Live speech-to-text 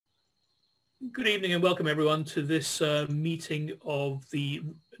Good evening and welcome everyone to this meeting of the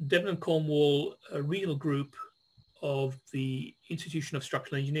Devon and Cornwall regional group of the Institution of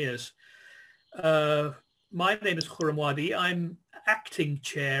Structural Engineers. My name is Khurram Wadi. I'm acting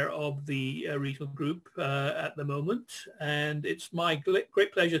chair of the regional group at the moment, and it's my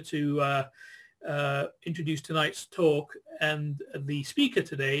great pleasure to introduce tonight's talk. And the speaker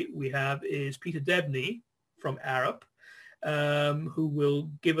today we have is Peter Debney from Arup, who will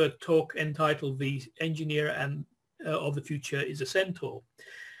give a talk entitled "The Engineer and of the Future is a Centaur."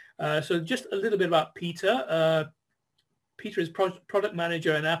 So just a little bit about Peter. Peter is product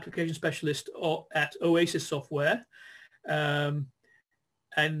manager and application specialist at Oasis Software. And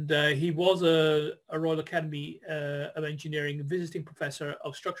he was a Royal Academy of Engineering visiting professor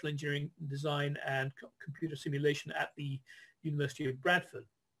of structural engineering design and computer simulation at the University of Bradford.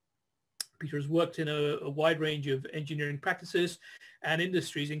 Peter has worked in a wide range of engineering practices and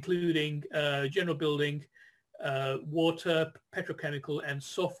industries, including general building, water, petrochemical, and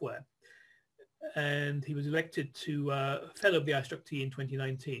software. And he was elected to Fellow of the IStruct in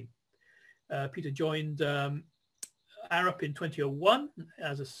 2019. Peter joined Arup in 2001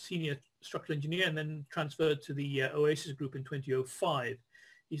 as a senior structural engineer and then transferred to the Oasis group in 2005.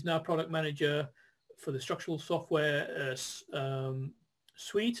 He's now product manager for the structural software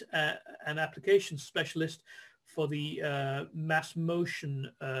suite and application specialist for the mass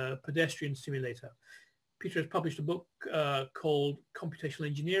motion pedestrian simulator. Peter has published a book called Computational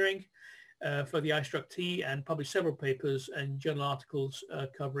Engineering for the IStruct and published several papers and journal articles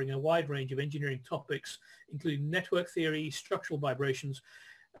covering a wide range of engineering topics, including network theory, structural vibrations,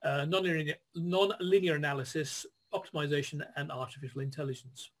 non-linear analysis, optimization, and artificial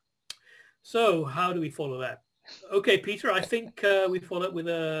intelligence. So how do we follow that? Okay, Peter, I think we follow with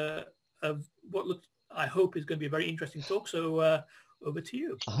what looks, I hope, is going to be a very interesting talk. So over to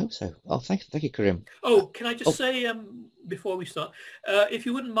you. I hope so. Oh, thank you, Karim. Oh, can I just say before we start, if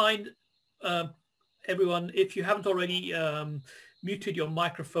you wouldn't mind, everyone, if you haven't already muted your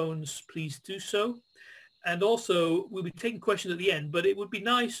microphones, please do so. And also, we'll be taking questions at the end, but it would be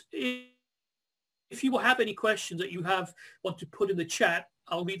nice if you have any questions that you want to put in the chat,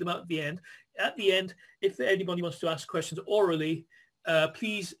 I'll read them out at the end. At the end, if anybody wants to ask questions orally,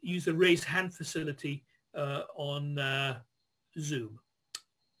 please use the raise hand facility on Zoom.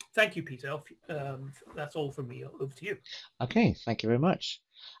 Thank you, Peter. That's all from me. Over to you. Okay, thank you very much.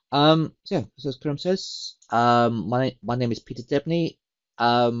 So yeah, as Karim says, my name is Peter Debney.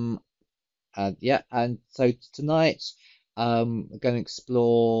 And so tonight, I'm going to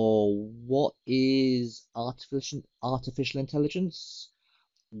explore what is artificial intelligence,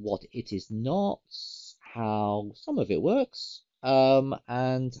 what it is not, how some of it works,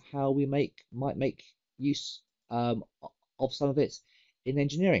 and how we might make use of some of it in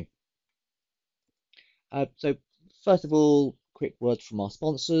engineering. So first of all, quick word from our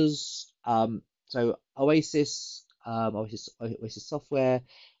sponsors. So Oasis Software,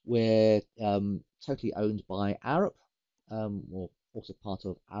 we're totally owned by Arup, or also part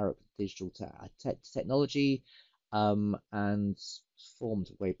of Arup Digital Technology, and formed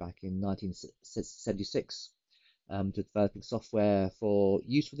way back in 1976, developing software for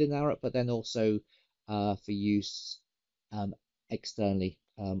use within Arup, but then also for use externally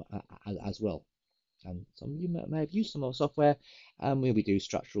as well. And some of you may have used some of our software, and we do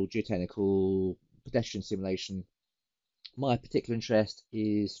structural, geotechnical, pedestrian simulation. My particular interest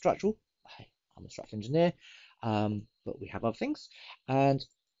is structural. I'm a structural engineer, but we have other things. And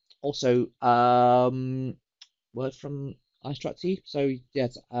also, word from IStruct. So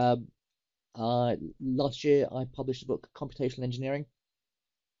yes, last year I published a book, Computational Engineering,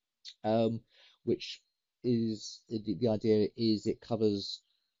 which is the idea is it covers,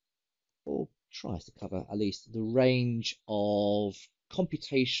 or tries to cover at least, the range of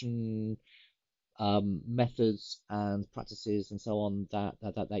computation methods and practices and so on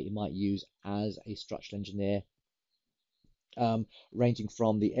that you might use as a structural engineer, ranging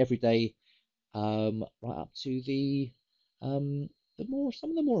from the everyday right up to some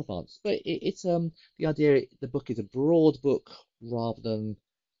of the more advanced. But it's the idea. The book is a broad book rather than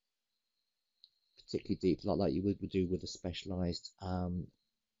particularly deep, like you would do with a specialized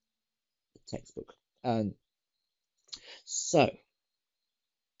textbook. So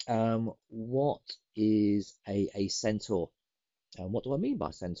what is a centaur, and what do I mean by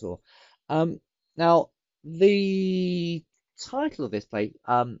centaur? Now the title of this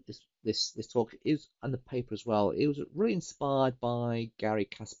this talk is on the paper as well. It was really inspired by Garry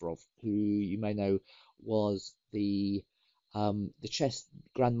Kasparov, who you may know was the chess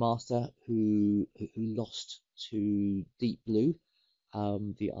grandmaster who lost to Deep Blue,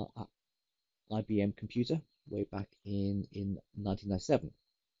 the IBM computer way back in 1997.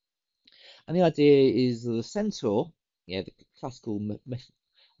 And the idea is that the Centaur, yeah, the classical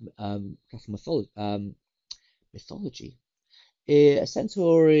mythology. A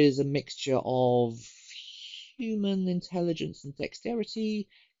Centaur is a mixture of human intelligence and dexterity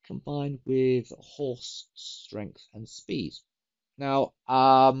combined with horse strength and speed. Now,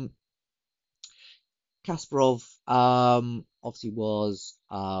 Kasparov obviously was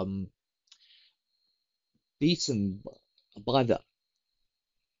beaten by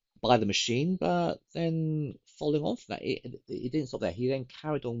the machine, but then following on from that, it didn't stop there. He then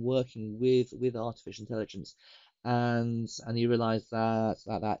carried on working with artificial intelligence, and he realized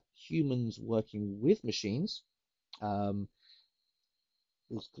that humans working with machines are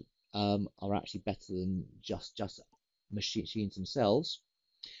actually better than just machines themselves.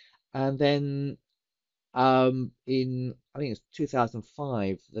 And then in I think it's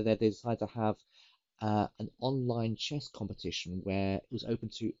 2005 that they decided to have an online chess competition where it was open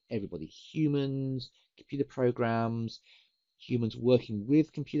to everybody: humans, computer programs, humans working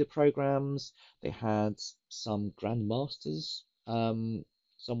with computer programs. They had some grandmasters, some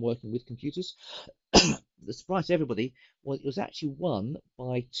working with computers. The surprise to everybody was it was actually won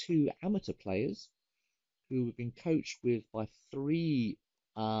by two amateur players who had been coached by three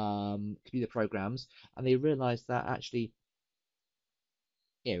computer programs, and they realized that actually,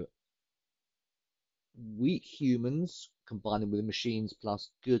 you know, weak humans combining with machines plus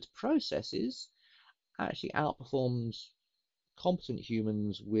good processes actually outperforms competent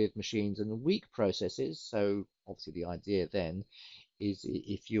humans with machines and weak processes. So obviously the idea then is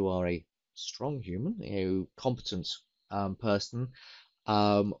if you are a strong human, competent person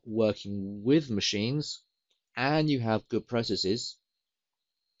working with machines, and you have good processes,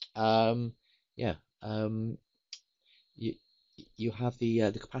 yeah, you you have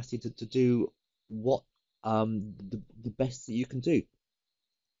the capacity to do what the best that you can do.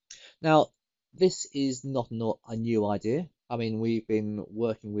 Now, this is not a new idea. I mean, we've been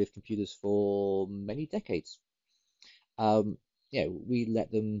working with computers for many decades. We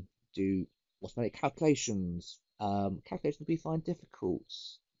let them do automatic calculations. Calculations we find difficult.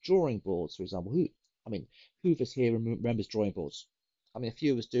 Drawing boards, for example. Who of us here remembers drawing boards? I mean, a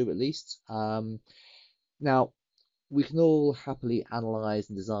few of us do at least. Now, we can all happily analyze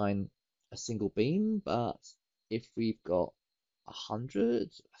and design a single beam, but if we've got 100,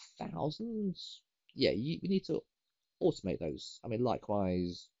 1,000, yeah, we need to automate those. I mean,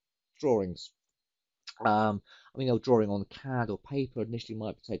 likewise, drawings. Drawing on CAD or paper initially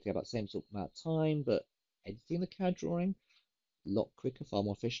might take about the same sort of amount of time, but editing the CAD drawing, a lot quicker, far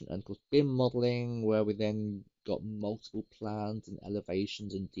more efficient. And of course, BIM modeling, where we then got multiple plans and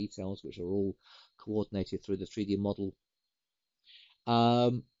elevations and details, which are all coordinated through the 3D model.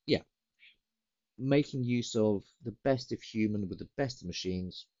 Yeah, making use of the best of human with the best of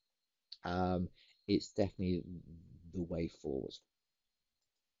machines, it's definitely the way forward.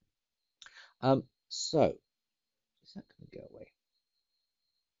 So is that going to go away?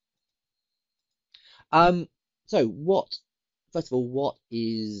 So first of all, what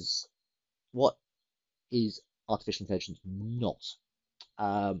is artificial intelligence not?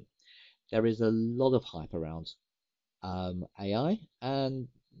 There is a lot of hype around AI, and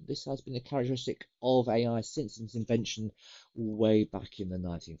this has been a characteristic of AI since its invention way back in the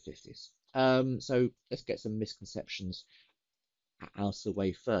 1950s. So let's get some misconceptions out of the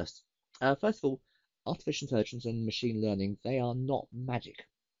way first. First of all, artificial intelligence and machine learning, they are not magic.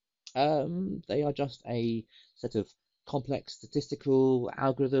 They are just a set of complex statistical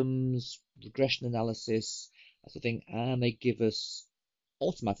algorithms, regression analysis, that sort of thing, and they give us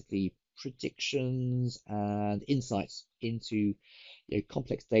automatically predictions and insights into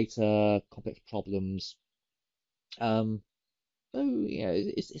complex data, complex problems.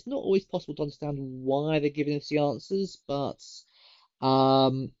 It's not always possible to understand why they're giving us the answers, but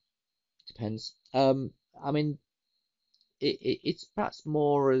depends. It's perhaps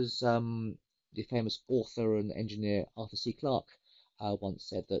more as the famous author and engineer Arthur C. Clarke once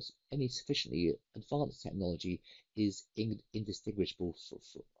said, that any sufficiently advanced technology is indistinguishable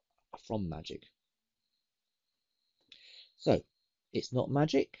from magic. So it's not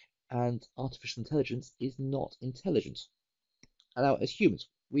magic, and artificial intelligence is not intelligent. Now, as humans,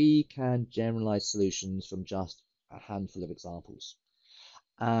 we can generalize solutions from just a handful of examples.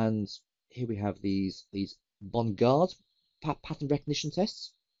 And here we have these Bongard pattern recognition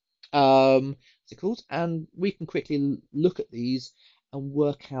tests, they're called, and we can quickly look at these and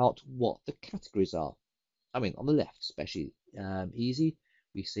work out what the categories are. I mean, on the left, especially easy,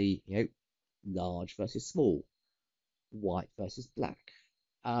 we see large versus small, white versus black,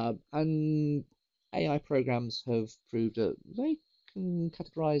 And AI programs have proved that they can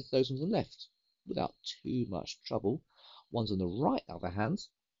categorize those on the left without too much trouble. Ones on the right, on the other hand,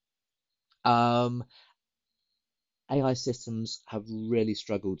 AI systems have really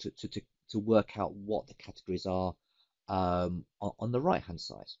struggled to work out what the categories are on the right hand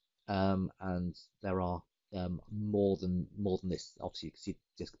side. And there are more than this. Obviously, you can see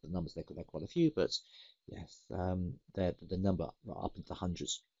just the numbers. They're quite a few, but yes, they're the number up into the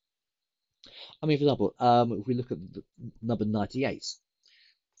hundreds. I mean, for example, if we look at the number 98,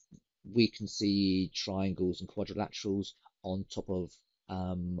 we can see triangles and quadrilaterals on top of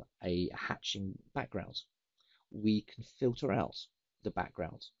a hatching background. We can filter out the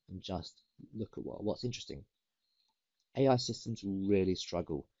background and just look at what's interesting. AI systems really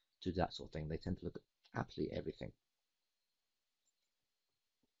struggle to do that sort of thing. They tend to look at absolutely everything.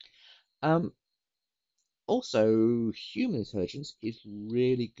 Also, human intelligence is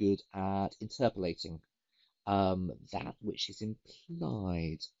really good at interpolating that which is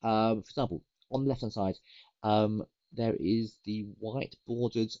implied. For example, on the left-hand side, there is the white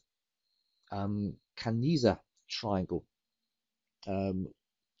bordered Canisa triangle. Can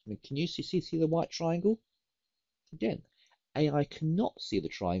you see the white triangle? Again, AI cannot see the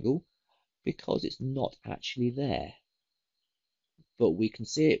triangle because it's not actually there. But we can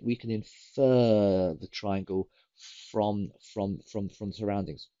see it, we can infer the triangle from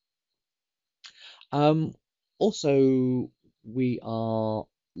surroundings. Also, we are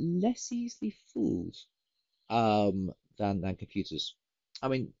less easily fooled than computers. I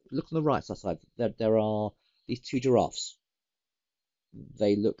mean, look on the right side. There are these two giraffes.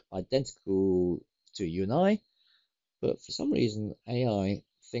 They look identical to you and I, but for some reason AI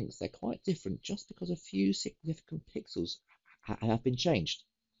thinks they're quite different just because a few significant pixels have been changed.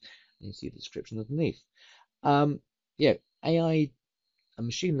 And you see the description underneath. Yeah, AI and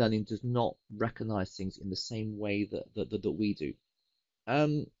machine learning does not recognize things in the same way that we do.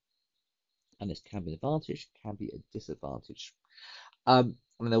 And this can be an advantage, can be a disadvantage. I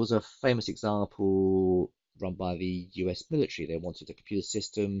mean, there was a famous example run by the US military. They wanted a computer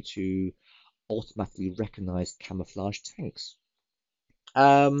system to automatically recognize camouflage tanks.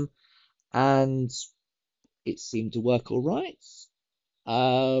 And it seemed to work all right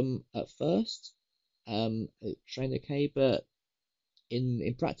at first. It trained okay, but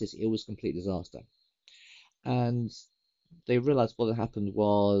in practice, it was a complete disaster. And they realized what had happened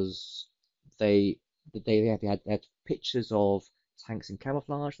was they had pictures of tanks in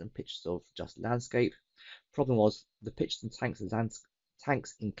camouflage and pictures of just landscape. Problem was the pictures of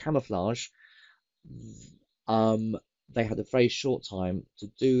tanks in camouflage. They had a very short time to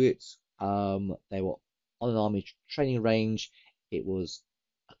do it. They were on an army training range. It was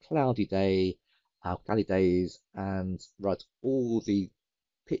a cloudy day, cloudy days, and right, all the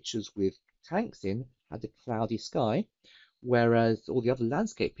pictures with tanks in had a cloudy sky, whereas all the other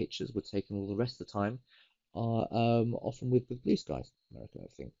landscape pictures were taken all the rest of the time, often with blue skies, American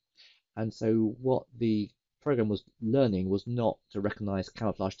thing. And so what the program was learning was not to recognize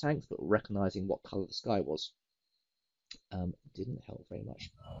camouflage tanks, but recognizing what color the sky was. Didn't help very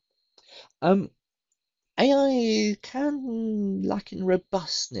much. AI can lack in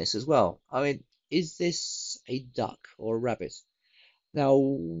robustness as well. I mean, is this a duck or a rabbit? Now,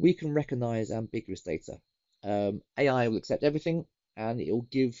 we can recognize ambiguous data. AI will accept everything and it will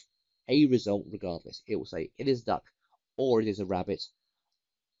give a result regardless. It will say it is a duck or it is a rabbit.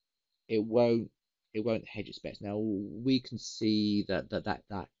 It won't hedge its bets. Now, we can see that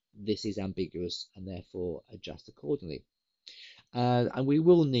this is ambiguous and therefore adjust accordingly. And we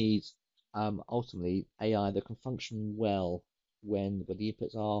will need ultimately AI that can function well when the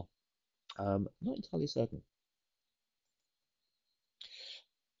inputs are not entirely certain.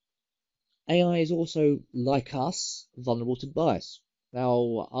 AI is also, like us, vulnerable to bias.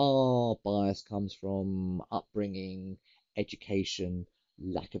 Now, our bias comes from upbringing, education,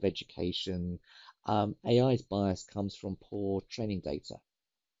 lack of education. AI's bias comes from poor training data.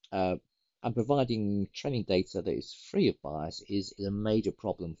 And providing training data that is free of bias is a major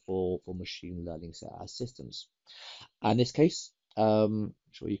problem for machine learning systems. And in this case, I'm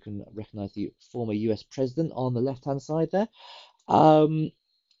sure you can recognize the former US president on the left-hand side there.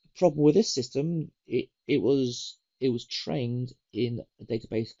 Problem with this system, it was trained in a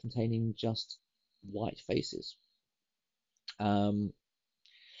database containing just white faces. And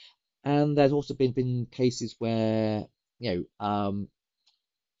there's also been cases where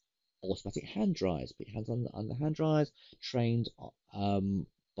automatic hand dryers, put your hands on the hand dryers, trained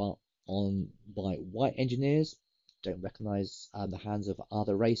by white engineers, don't recognize the hands of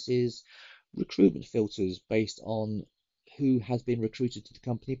other races, recruitment filters based on who has been recruited to the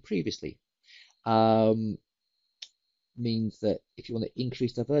company previously. Means that if you want to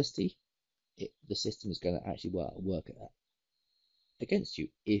increase diversity, the system is going to actually work against you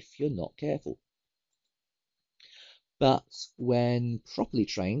if you're not careful. But when properly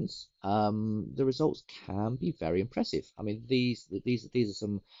trained, the results can be very impressive. I mean, these are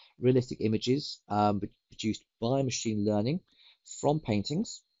some realistic images produced by machine learning from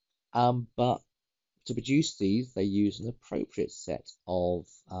paintings. But to produce these, they use an appropriate set of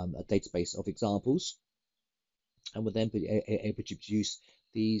a database of examples, and will then be able to produce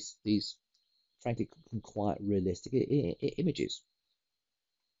these frankly quite realistic images.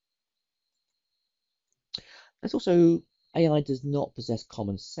 There's also AI does not possess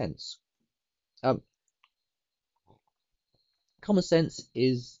common sense. Common sense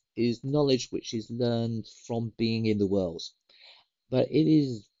is knowledge which is learned from being in the world, but it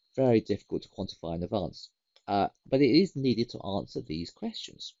is very difficult to quantify in advance. But it is needed to answer these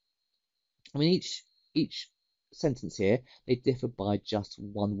questions. I mean, each sentence here, they differ by just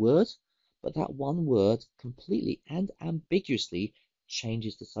one word, but that one word completely and ambiguously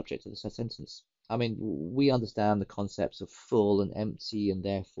changes the subject of the sentence. I mean, we understand the concepts of full and empty, and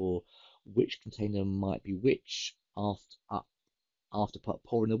therefore which container might be which after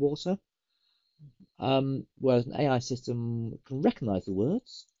pouring the water. Whereas an AI system can recognize the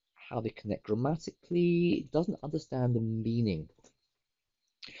words, how they connect grammatically, it doesn't understand the meaning.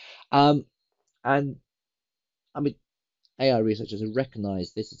 And I mean, AI researchers have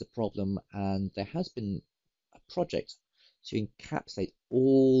recognized this as a problem, and there has been a project to encapsulate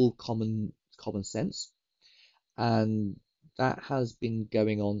all common sense, and that has been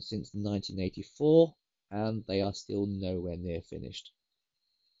going on since 1984, and they are still nowhere near finished.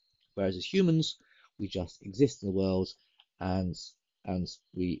 Whereas as humans, we just exist in the world, and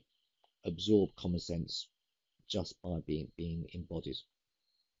we absorb common sense just by being embodied.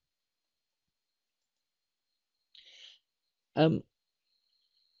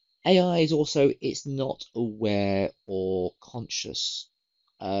 AI is also, it's not aware or conscious.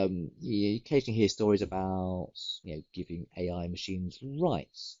 You occasionally hear stories about, giving AI machines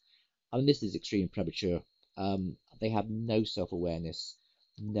rights. I mean, this is extremely premature. They have no self-awareness,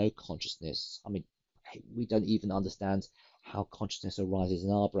 no consciousness. I mean, we don't even understand how consciousness arises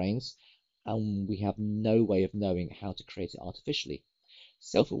in our brains, and we have no way of knowing how to create it artificially.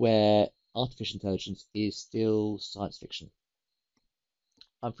 Self-aware artificial intelligence is still science fiction.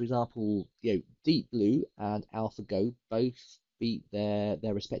 For example, Deep Blue and AlphaGo both beat their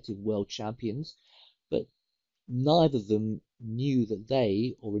respective world champions, but neither of them knew that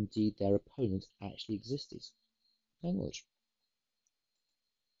they, or indeed their opponent, actually existed. No knowledge.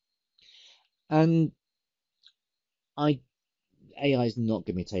 And AI is not going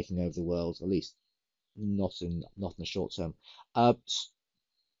to be taking over the world, at least not in the short term.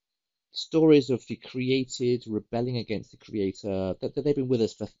 Stories of the created rebelling against the creator, that they've been with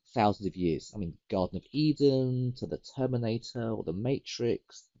us for thousands of years. I mean, Garden of Eden to the Terminator or the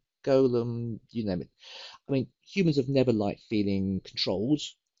Matrix, Golem, you name it. I mean, humans have never liked feeling controlled,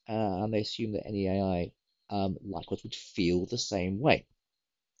 and they assume that any AI, likewise, would feel the same way.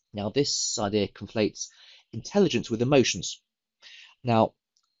 Now, this idea conflates intelligence with emotions. Now,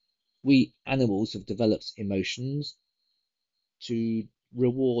 we animals have developed emotions to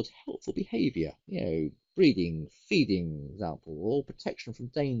reward helpful behavior, breeding, feeding, example, or protection from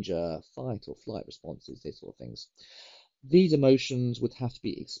danger, fight or flight responses, these sort of things. These emotions would have to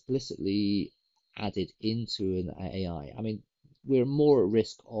be explicitly added into an AI. I mean, we're more at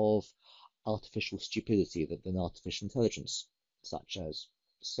risk of artificial stupidity than artificial intelligence, such as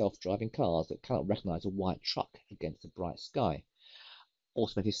self-driving cars that cannot recognize a white truck against a bright sky,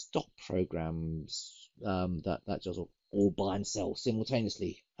 automated stock programs that just all buy and sell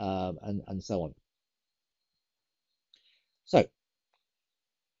simultaneously, and so on. So,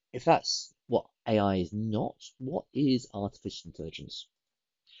 if that's what AI is not, what is artificial intelligence?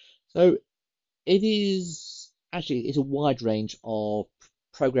 So, it's a wide range of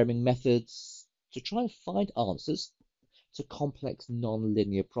programming methods to try and find answers to complex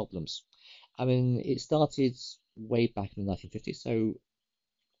non-linear problems. I mean, it started way back in the 1950s, so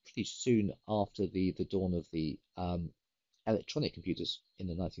pretty soon after the dawn of the electronic computers in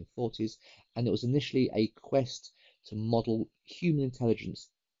the 1940s, and it was initially a quest to model human intelligence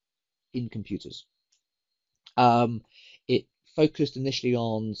in computers. It focused initially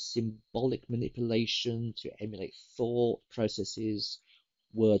on symbolic manipulation to emulate thought processes,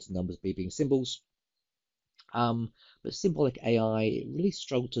 words and numbers being symbols. But symbolic AI really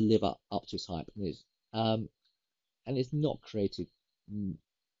struggled to live up to its hype, and it's not created.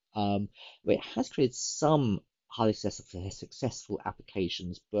 But it has created some highly successful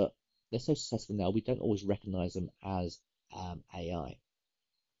applications, but they're so successful now we don't always recognize them as AI.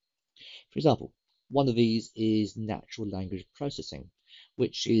 For example, one of these is natural language processing,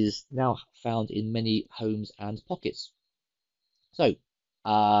 which is now found in many homes and pockets. So,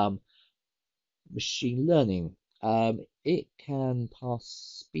 machine learning. It can pass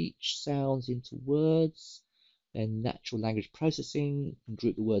speech sounds into words, then natural language processing can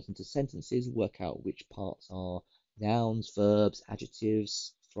group the words into sentences, work out which parts are nouns, verbs,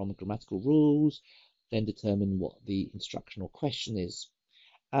 adjectives from grammatical rules, then determine what the instruction or question is.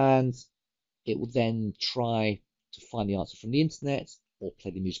 And it will then try to find the answer from the internet, or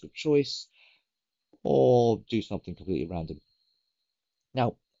play the music of choice, or do something completely random.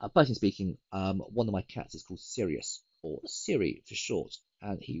 Now, personally speaking, one of my cats is called Sirius, or Siri for short,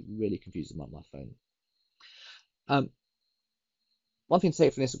 and he really confuses my phone. One thing to say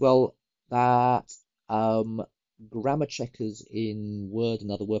from this as well, that grammar checkers in Word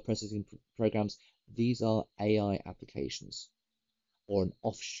and other word processing programs, these are AI applications, or an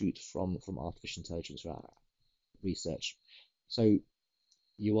offshoot from artificial intelligence research. So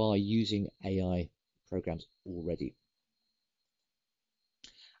you are using AI programs already.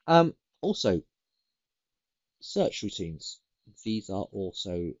 Also, search routines. These are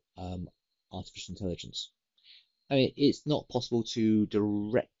also artificial intelligence. I mean, it's not possible to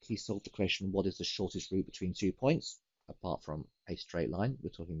directly solve the question, what is the shortest route between 2 points, apart from a straight line.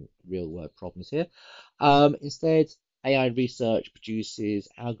 We're talking real world problems here. Instead, AI research produces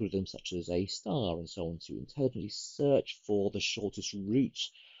algorithms such as a star and so on to intelligently search for the shortest route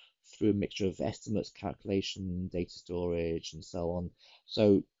through a mixture of estimates, calculation, data storage, and so on.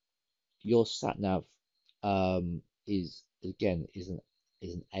 So your sat nav is an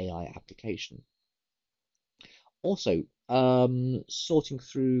AI application. Also, searching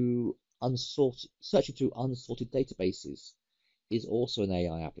through unsorted databases is also an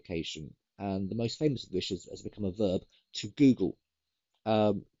AI application, and the most famous of which has become a verb, to Google.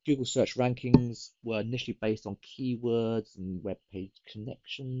 Google search rankings were initially based on keywords and web page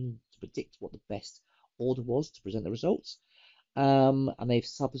connection to predict what the best order was to present the results. And they've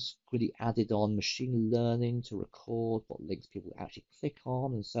subsequently added on machine learning to record what links people actually click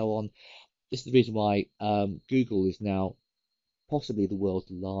on and so on. This is the reason why Google is now possibly the world's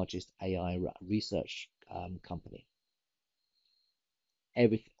largest AI research company.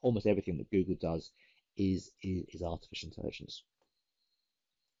 Almost everything that Google does is artificial intelligence.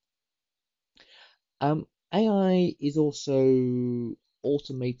 AI is also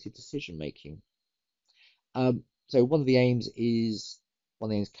automated decision making. So one of the aims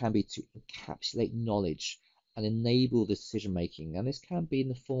can be to encapsulate knowledge and enable decision making, and this can be in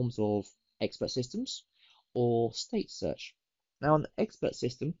the forms of expert systems or state search. Now, an expert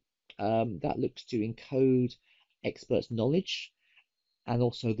system that looks to encode experts' knowledge and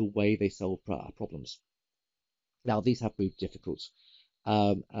also the way they solve problems. Now, these have proved difficult,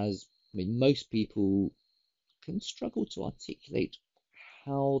 as most people can struggle to articulate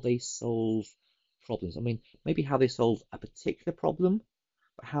how they solve problems. Maybe how they solve a particular problem,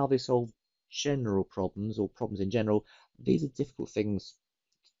 but how they solve general problems or problems in general, these are difficult things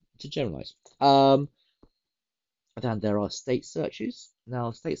to generalize. Then there are state searches.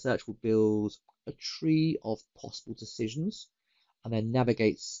 Now, state search will build a tree of possible decisions and then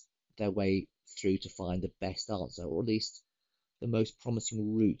navigates their way through to find the best answer, or at least the most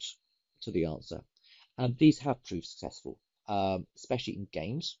promising route to the answer. And these have proved successful, especially in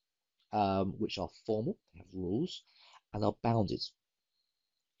games, which are formal, have rules, and are bounded.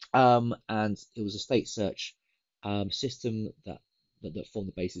 And it was a state search system that formed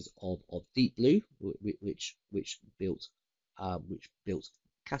the basis of Deep Blue, which built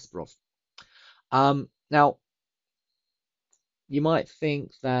Kasparov. Now, you might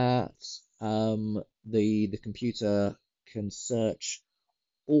think that the computer can search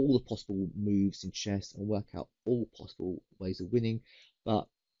all the possible moves in chess and work out all possible ways of winning, but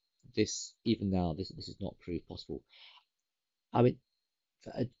even now this is not proved possible. A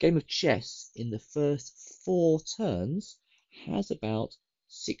game of chess in the first 4 turns has about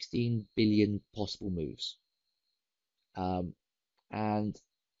 16 billion possible moves, and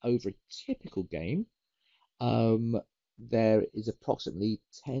over a typical game, there is approximately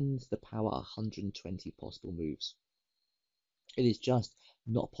 10 to the power 120 possible moves. It is just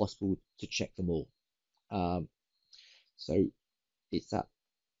not possible to check them all. So it's that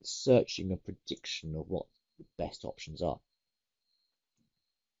searching and prediction of what the best options are.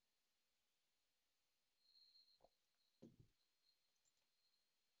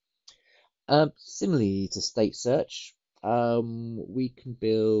 Similarly to state search, we can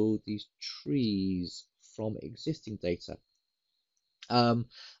build these trees from existing data. And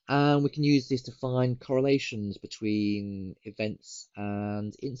we can use this to find correlations between events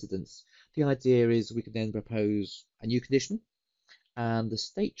and incidents. The idea is we can then propose a new condition, and the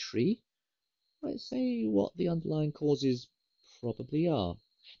state tree might say what the underlying causes probably are.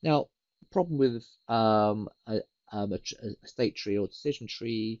 Now, the problem with a state tree or decision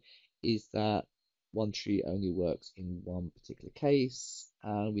tree is that one tree only works in one particular case,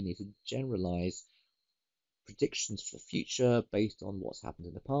 and we need to generalize predictions for the future based on what's happened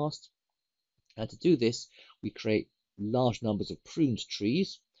in the past. And to do this, we create large numbers of pruned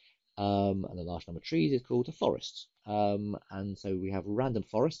trees, and a large number of trees is called a forest. And so we have random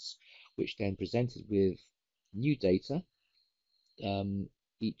forests, which then presented with new data.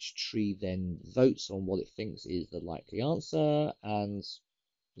 Each tree then votes on what it thinks is the likely answer, and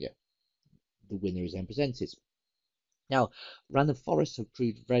yeah, the winner is then presented. Now, random forests have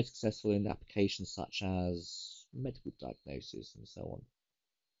proved very successful in applications such as medical diagnosis and so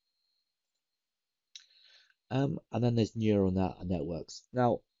on. And then there's neural networks.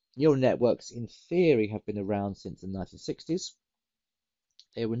 Now, neural networks in theory have been around since the 1960s.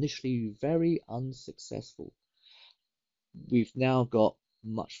 They were initially very unsuccessful. We've now got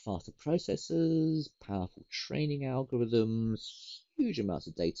much faster processors, powerful training algorithms, huge amounts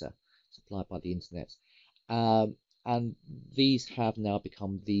of data supplied by the internet. And these have now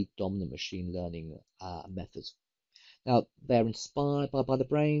become the dominant machine learning methods. Now, they're inspired by the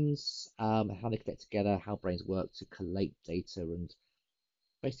brains, how they connect together, how brains work to collate data, and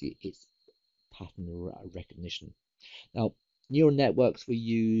basically it's pattern recognition. Now, neural networks were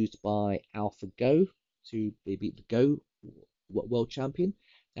used by AlphaGo to beat the Go world champion.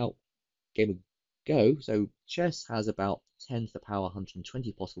 Now, game of Go, so chess has about 10 to the power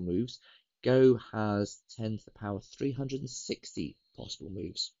 120 possible moves. Go has 10 to the power 360 possible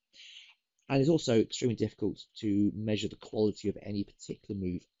moves. And it's also extremely difficult to measure the quality of any particular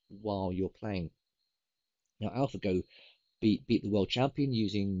move while you're playing. Now, AlphaGo beat the world champion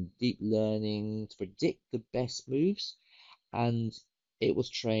using deep learning to predict the best moves, and it was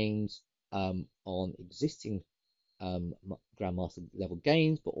trained on existing Grandmaster level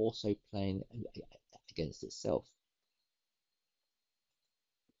games, but also playing against itself.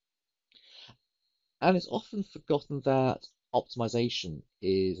 And it's often forgotten that optimization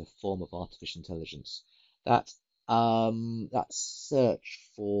is a form of artificial intelligence. That search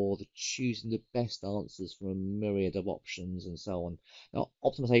for choosing the best answers from a myriad of options and so on. Now,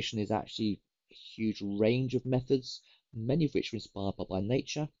 optimization is actually a huge range of methods, many of which are inspired by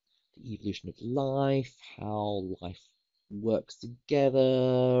nature, the evolution of life, how life works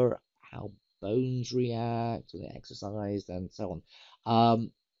together, how bones react when they're exercised, and so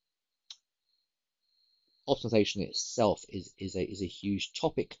on. Optimization itself is a huge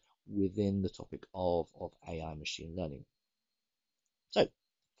topic within the topic of AI machine learning. So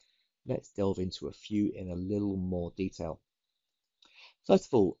let's delve into a few in a little more detail. First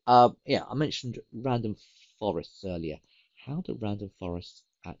of all, I mentioned random forests earlier. How do random forests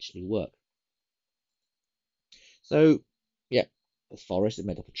actually work? So, yeah, a forest is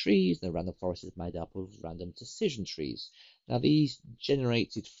made up of trees, and a random forest is made up of random decision trees. Now, these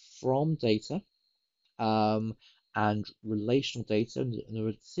generated from data and relational data. In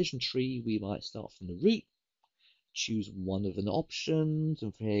a decision tree, we might start from the root, choose one of an options,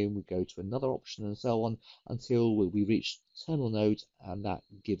 and from here we go to another option and so on until we reach terminal node, and that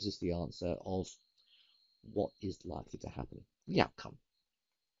gives us the answer of what is likely to happen, the outcome.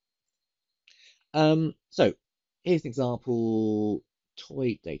 So here's an example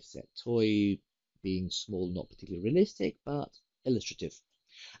toy dataset. Toy being small, not particularly realistic, but illustrative.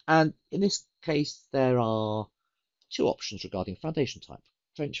 And in this case, there are two options regarding foundation type: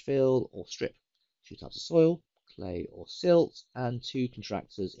 trench fill or strip, two types of soil, clay or silt, and two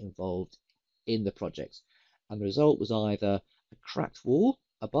contractors involved in the project. And the result was either a cracked wall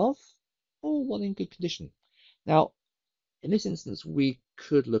above or one in good condition. Now, in this instance, we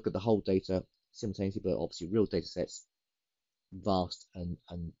could look at the whole data simultaneously, but obviously real data sets, vast and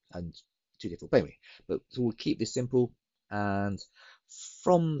too difficult. But anyway, so we'll keep this simple, and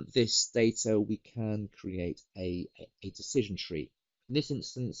from this data we can create a decision tree. In this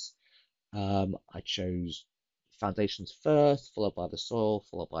instance, I chose foundations first, followed by the soil,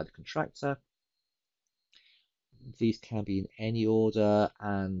 followed by the contractor. These can be in any order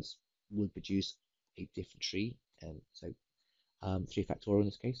and would produce a different tree. So 3 factorial in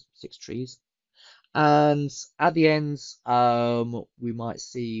this case, 6 trees. And at the end, we might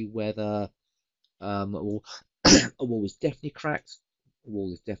see whether a wall was definitely cracked, a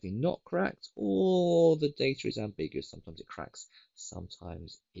wall is definitely not cracked, or the data is ambiguous. Sometimes it cracks,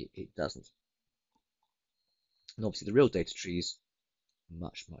 sometimes it doesn't. And obviously the real data trees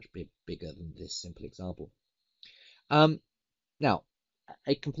much bigger than this simple example. Now,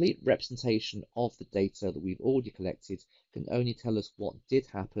 a complete representation of the data that we've already collected can only tell us what did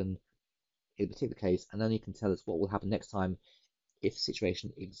happen in a particular case, and only can tell us what will happen next time if the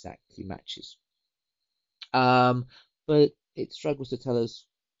situation exactly matches. But it struggles to tell us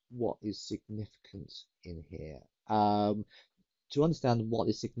what is significant in here. To understand what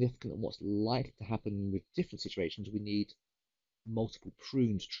is significant and what's likely to happen with different situations, we need multiple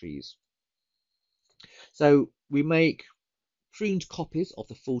pruned trees. So we make pruned copies of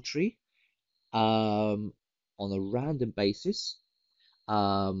the full tree on a random basis,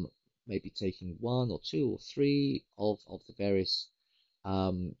 maybe taking one or two or three of the various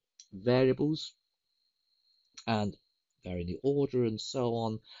variables and varying the order and so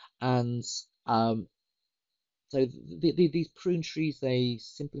on. And so these prune trees, they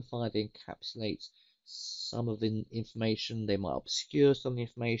simplify, they encapsulate some of the information, they might obscure some of the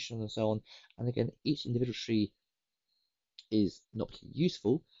information and so on. And again, each individual tree is not particularly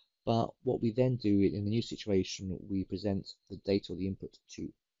useful, but what we then do in the new situation, we present the data or the input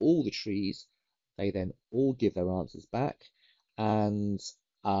to all the trees. They then all give their answers back, and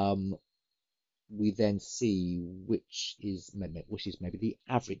we then see which is maybe the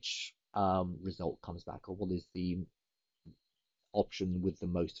average result comes back, or what is the option with the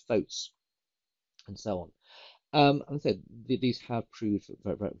most votes, and so on. And I said these have proved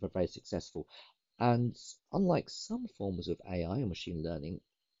very successful. And unlike some forms of AI or machine learning,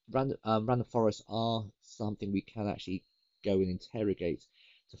 random forests are something we can actually go and interrogate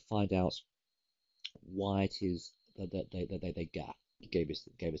to find out why it is that they gave us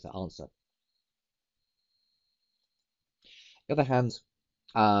that answer. On the other hand,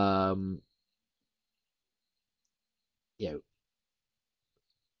 you know,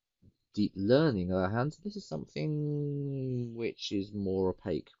 deep learning, on the other hand, this is something which is more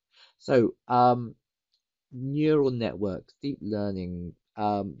opaque. So, neural networks, deep learning,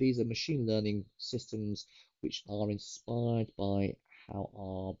 these are machine learning systems which are inspired by how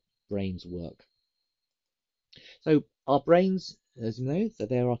our brains work. So our brains, as you know, that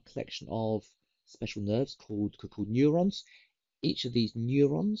there are a collection of special nerves called neurons. Each of these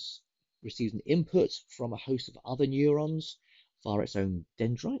neurons receives an input from a host of other neurons via its own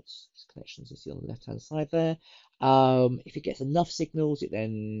dendrites, these connections you see on the left-hand side there. If it gets enough signals, it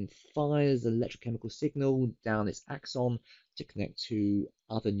then fires an electrochemical signal down its axon to connect to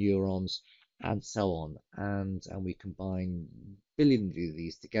other neurons, and so on. And we combine billions of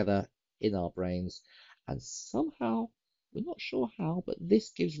these together in our brains, and somehow, we're not sure how, but this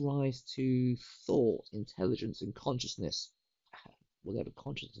gives rise to thought, intelligence, and consciousness, whatever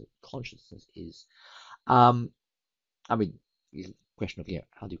consciousness is. I mean, the question of,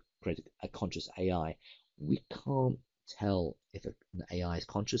 how do you create a conscious AI? We can't tell if an AI is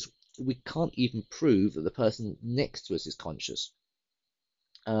conscious. We can't even prove that the person next to us is conscious.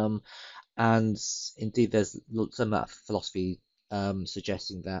 And indeed, there's some of that philosophy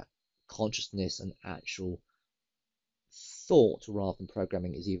suggesting that consciousness and actual thought rather than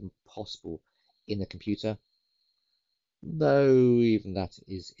programming is even possible in a computer, though even that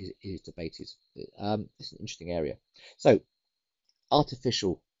is debated. It's an interesting area. So,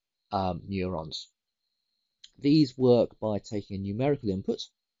 artificial neurons. These work by taking a numerical input,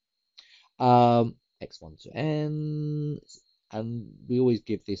 x1 to n, and we always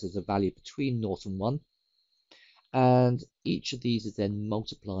give this as a value between 0 and 1. And each of these is then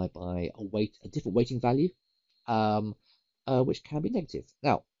multiplied by a different weighting value, which can be negative.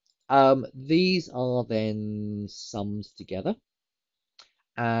 Now, these are then summed together,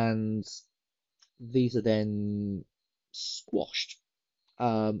 and these are then squashed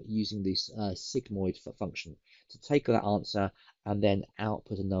using this sigmoid function to take that answer and then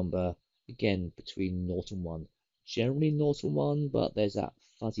output a number, again, between 0 and 1. Generally 0 and 1, but there's that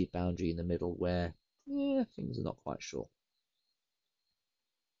fuzzy boundary in the middle where things are not quite sure.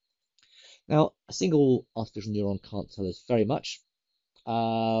 Now, a single artificial neuron can't tell us very much,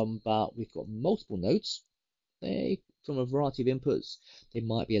 but we've got multiple nodes. From a variety of inputs, they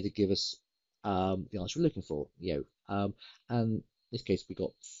might be able to give us the answer we're looking for. And in this case, we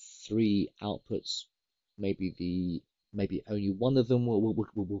got 3 outputs. Maybe only one of them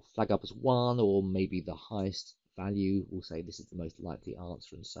will flag up as 1, or maybe the highest value will say this is the most likely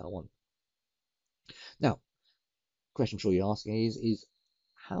answer, and so on. Now, question I'm sure you're asking is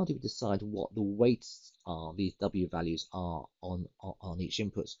how do we decide what the weights are, these W values are on each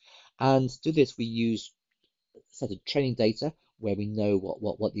input? And to do this, we use a set of training data where we know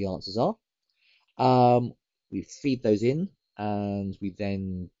what the answers are. We feed those in and we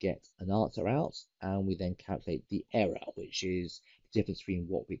then get an answer out, and we then calculate the error, which is the difference between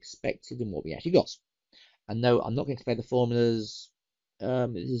what we expected and what we actually got. And no, I'm not going to explain the formulas.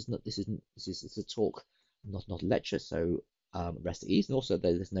 This is a talk, not a lecture, so rest at ease. And also,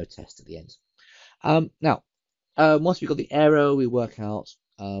 there's no test at the end. Now, once we've got the error, we work out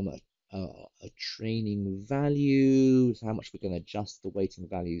a training value, so how much we're going to adjust the weighting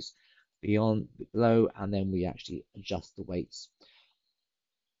values below, and then we actually adjust the weights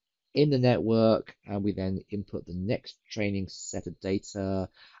in the network, and we then input the next training set of data,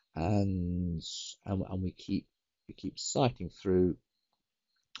 and we keep cycling through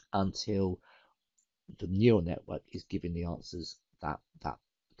until the neural network is giving the answers that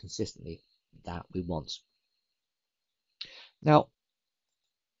consistently that we want. Now,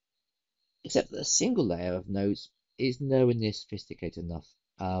 except that a single layer of nodes is nowhere near sophisticated enough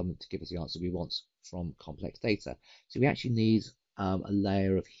to give us the answer we want from complex data. So we actually need a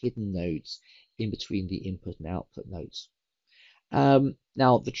layer of hidden nodes in between the input and output nodes.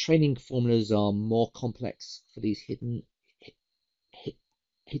 Now, the training formulas are more complex for these hidden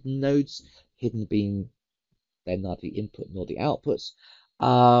nodes, hidden being they're neither the input nor the outputs.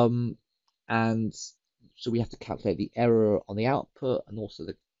 And so we have to calculate the error on the output and also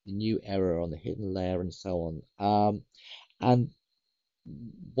the new error on the hidden layer and so on. And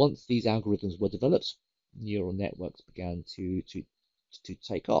once these algorithms were developed, neural networks began to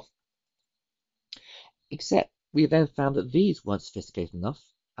take off. Except we then found that these weren't sophisticated enough,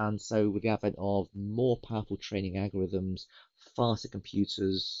 and so with the advent of more powerful training algorithms, faster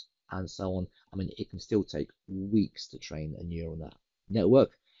computers, and so on, I mean, it can still take weeks to train a neural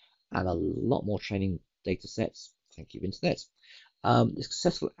network, and a lot more training data sets. Thank you, Internet. The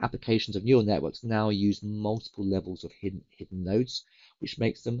successful applications of neural networks now use multiple levels of hidden nodes, which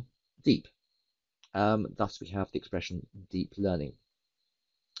makes them deep. Thus, we have the expression deep learning.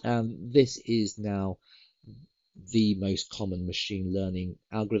 This is now the most common machine learning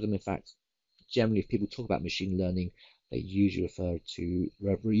algorithm. In fact, generally, if people talk about machine learning, they usually referring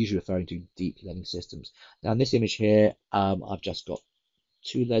to deep learning systems. Now, in this image here, I've just got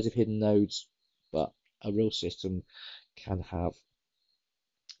 2 layers of hidden nodes, but a real system can have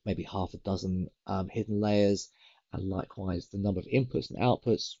maybe half a dozen hidden layers, and likewise, the number of inputs and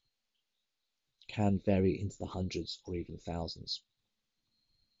outputs can vary into the hundreds or even thousands.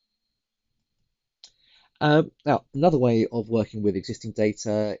 Now, another way of working with existing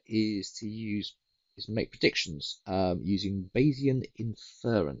data is to make predictions using Bayesian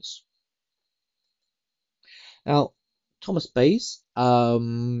inference. Now, Thomas Bayes,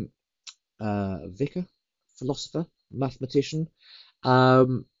 vicar, philosopher, mathematician,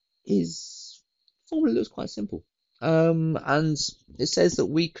 his formula looks quite simple, and it says that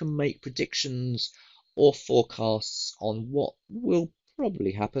we can make predictions or forecasts on what will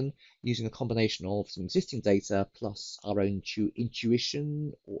probably happen using a combination of some existing data plus our own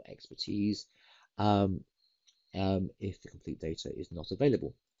intuition or expertise if the complete data is not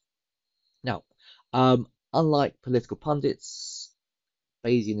available. Now, unlike political pundits,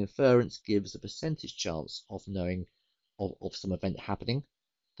 Bayesian inference gives a percentage chance of knowing of some event happening,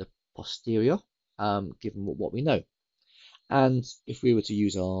 the posterior, given what we know. And if we were to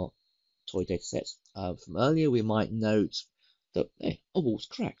use our toy data set from earlier, we might note that a wall's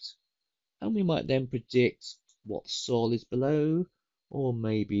cracked, and we might then predict what the soil is below, or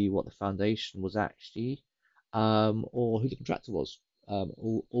maybe what the foundation was actually, or who the contractor was,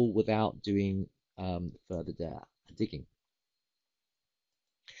 all without doing further digging.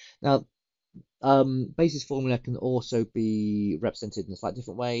 Now, Bayes' formula can also be represented in a slightly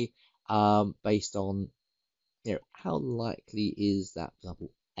different way, based on how likely is that, for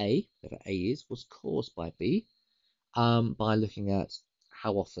example, A, whatever A is, was caused by B, by looking at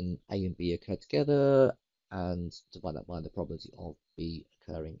how often A and B occur together and divide that by the probability of B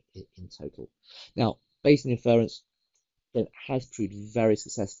occurring in total. Now, Bayesian inference has proved very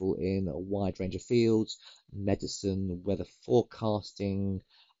successful in a wide range of fields: medicine, weather forecasting,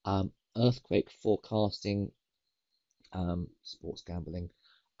 earthquake forecasting, sports gambling,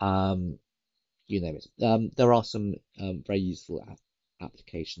 you name it. There are some very useful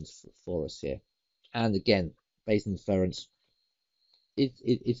applications for us here. And again, Bayesian inference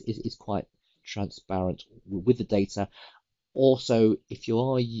is quite transparent with the data. Also, if you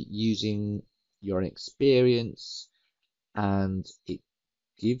are using your own experience and it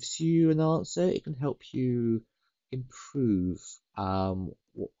gives you an answer, it can help you improve and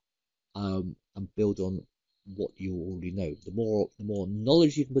build on what you already know. The more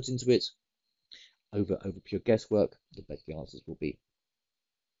knowledge you can put into it over pure guesswork, the better the answers will be.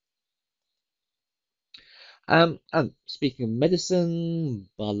 And speaking of medicine,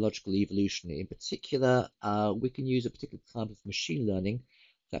 biological evolution in particular, we can use a particular type of machine learning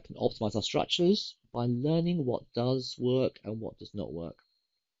that can optimize our structures by learning what does work and what does not work.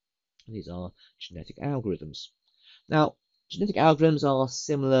 And these are genetic algorithms. Now, genetic algorithms are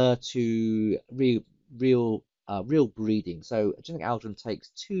similar to real breeding. So a genetic algorithm takes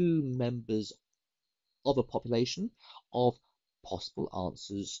two members of a population of possible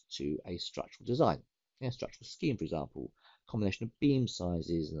answers to a structural design. A structural scheme, for example, combination of beam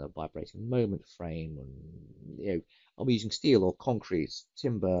sizes and a vibrating moment frame, and are we using steel or concrete,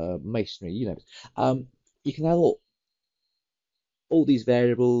 timber, masonry, you can have all these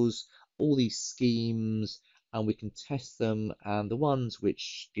variables, all these schemes, and we can test them, and the ones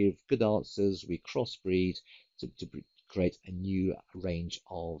which give good answers we crossbreed to create a new range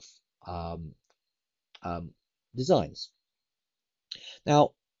of designs.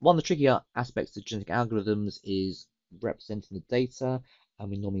 Now, one of the trickier aspects of genetic algorithms is representing the data,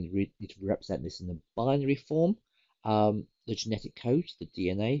 and we normally need to represent this in a binary form, the genetic code, the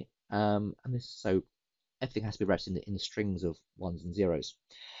DNA, and this so everything has to be represented in the strings of ones and zeros.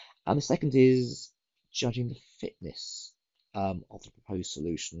 And the second is judging the fitness of the proposed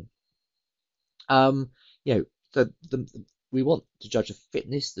solution. We want to judge the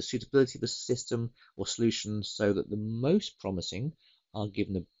fitness, the suitability of the system or solution, so that the most promising are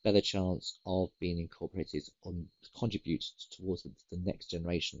given a better chance of being incorporated and contribute towards the next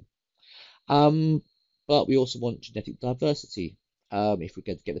generation. But we also want genetic diversity if we're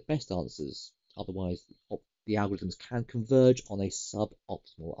going to get the best answers. Otherwise, the algorithms can converge on a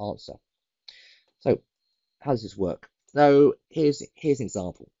suboptimal answer. So, how does this work? Now, here's an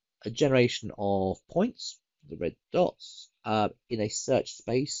example. A generation of points, the red dots, in a search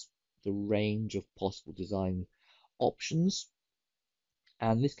space, the range of possible design options.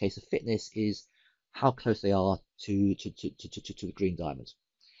 And in this case, the fitness is how close they are to the green diamond.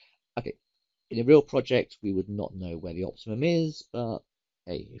 Okay, in a real project, we would not know where the optimum is, but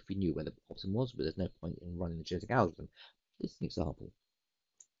hey, if we knew where the optimum was, but there's no point in running the genetic algorithm. This is an example.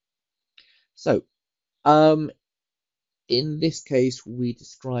 So, in this case, we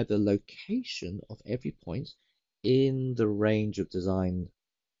describe the location of every point in the range of design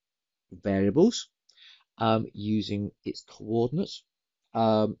variables using its coordinates,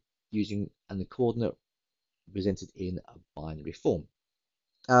 and the coordinate presented in a binary form.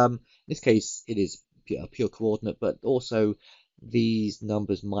 In this case, it is a pure coordinate, but also these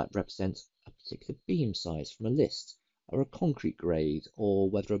numbers might represent a particular beam size from a list, or a concrete grade, or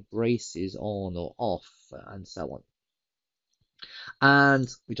whether a brace is on or off, and so on. And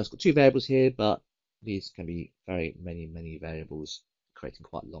we just got two variables here, but these can be very many variables, creating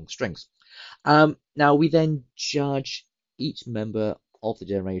quite long strings. Now we then judge each member of the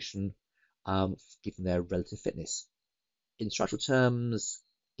generation given their relative fitness. In structural terms,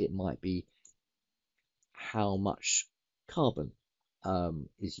 it might be how much carbon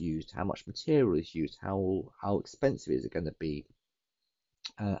is used, how much material is used, how expensive is it going to be,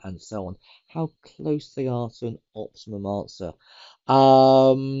 and so on, how close they are to an optimum answer.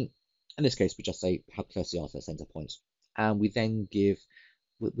 In this case, we just say how close they are to the center point, and we then give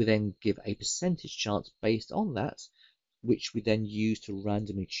a percentage chance based on that, which we then use to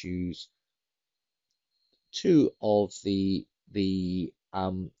randomly choose two of the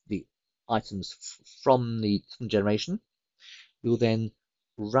items from the generation. We will then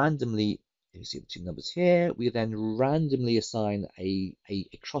randomly, you see the two numbers here, we then randomly assign a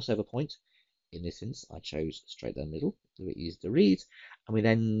crossover point. In this instance, I chose straight down the middle, so it easy to read, and we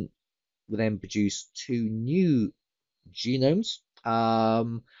then produce two new genomes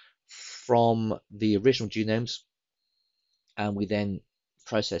from the original genomes, and we then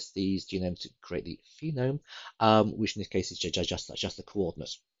process these genomes to create the phenome, which in this case is just the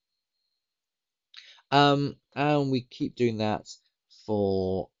coordinates. And we keep doing that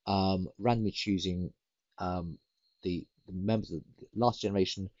for randomly choosing the members of the last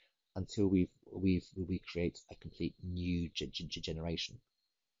generation until we create a complete new generation.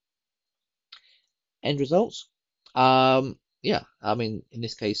 End results. Yeah, I mean, in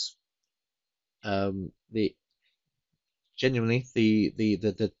this case, genuinely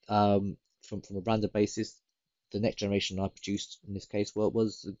from a random basis, the next generation I produced in this case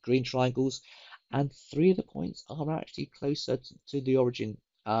was the green triangles, and 3 of the points are actually closer to the origin,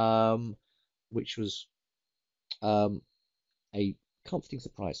 which was a comforting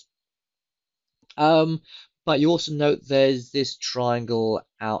surprise. But you also note there's this triangle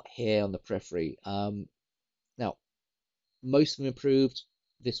out here on the periphery. Now, most of them improved.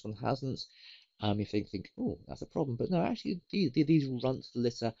 This one hasn't. You think, oh, that's a problem, but no, actually, these run to the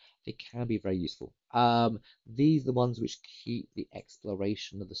litter. They can be very useful. These are the ones which keep the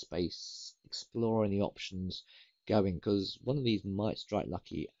exploration of the space, exploring the options going, because one of these might strike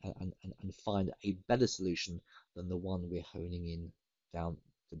lucky and find a better solution than the one we're honing in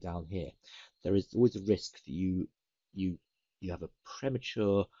down here. There is always a risk that you have a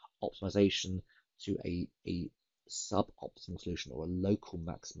premature optimization to a suboptimal solution or a local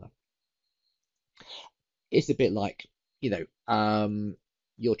maxima. It's a bit like, you're trying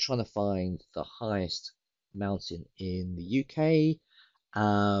to find the highest mountain in the UK,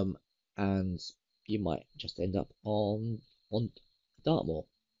 and you might just end up on Dartmoor.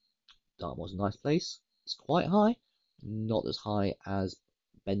 Dartmoor's a nice place. It's quite high, not as high as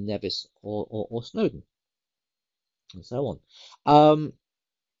Ben Nevis or Snowdon, and so on.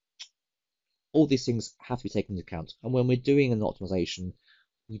 All these things have to be taken into account, and when we're doing an optimization,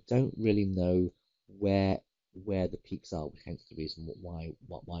 we don't really know where the peaks are, hence the reason why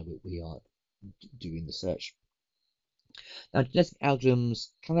we are doing the search. Now, genetic algorithms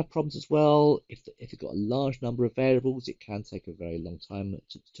can have problems as well. If you've got a large number of variables, it can take a very long time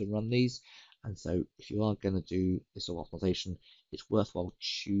to run these. And so if you are going to do this sort of optimization, it's worthwhile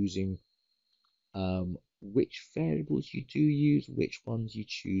choosing which variables you do use, which ones you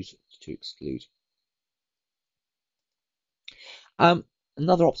choose to exclude.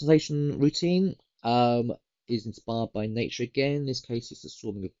 Another optimization routine is inspired by nature again. In this case, it's the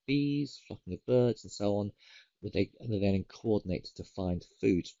swarming of bees, flocking of birds, and so on, where they then coordinate to find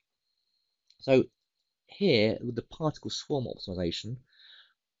food. So here, with the particle swarm optimization,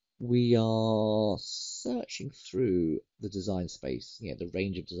 we are searching through the design space, the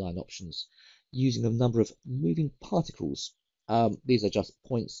range of design options, using a number of moving particles. These are just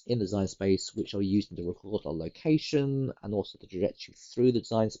points in the design space which are used to record our location and also to direct you through the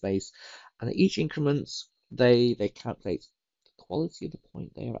design space. And at each increment, they calculate the quality of the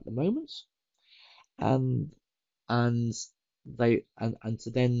point they are at the moment, and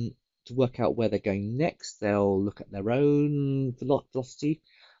to work out where they're going next, they'll look at their own velocity,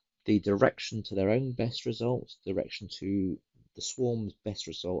 the direction to their own best result, direction to the swarm's best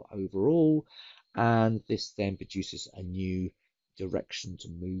result overall, and this then produces a new direction to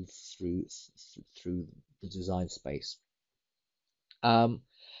move through the design space.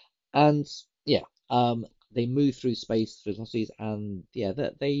 They move through space through velocities, and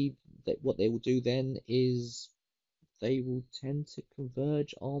what they will do then is they will tend to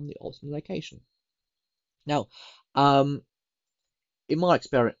converge on the optimal location. Now, in my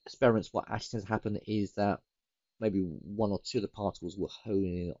experiments, what actually tends to happen is that maybe one or two of the particles will hone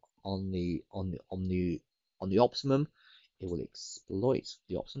in on the optimum. It will exploit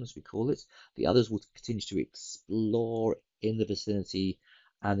the optimum, as we call it. The others will continue to explore in the vicinity,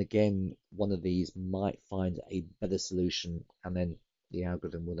 and again, one of these might find a better solution, and then the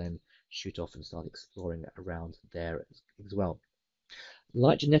algorithm will then shoot off and start exploring around there as well.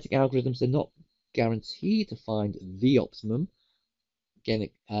 Like genetic algorithms, they're not guaranteed to find the optimum. Again,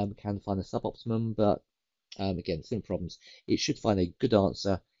 it can find a suboptimum, but again, same problems. It should find a good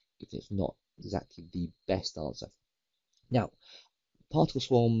answer, if it's not exactly the best answer. Now, particle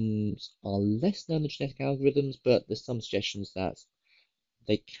swarms are less known than genetic algorithms, but there's some suggestions that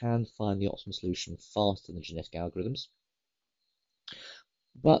they can find the optimal solution faster than genetic algorithms.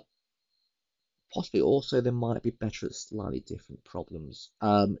 But possibly also they might be better at slightly different problems.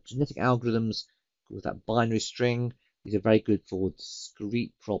 Genetic algorithms with that binary string, these are very good for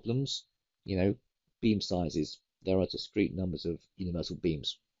discrete problems. Beam sizes. There are discrete numbers of universal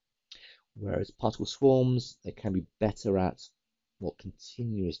beams. Whereas particle swarms, they can be better at more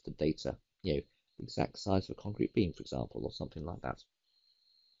continuous data. The exact size of a concrete beam, for example, or something like that.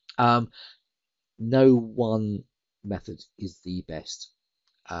 No one method is the best,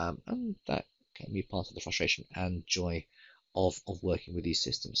 and that can be part of the frustration and joy of working with these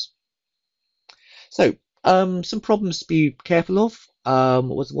systems. So, some problems to be careful of.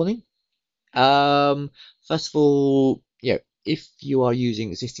 What was the warning? First of all, if you are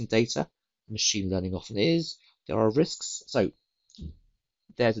using existing data, machine learning often is, there are risks. So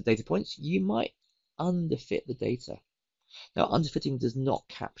there's a data point. You might underfit the data. Now, underfitting does not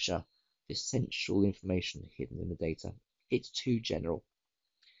capture the essential information hidden in the data. It's too general.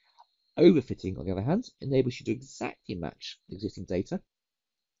 Overfitting, on the other hand, enables you to exactly match the existing data,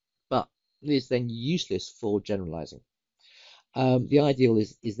 but is then useless for generalizing. The ideal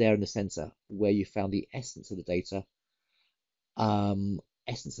is there in the center, where you found the essence of the data,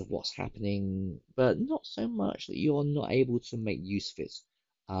 essence of what's happening, but not so much that you're not able to make use of it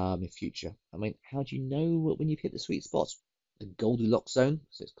in future. I mean, how do you know when you've hit the sweet spot? the Goldilocks zone,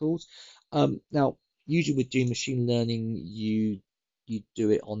 as it's called. Now, usually with doing machine learning, you do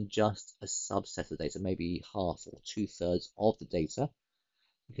it on just a subset of data, maybe half or 2/3 of the data.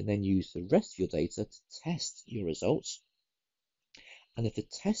 You can then use the rest of your data to test your results. And if the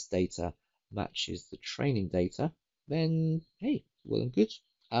test data matches the training data, then hey, well and good.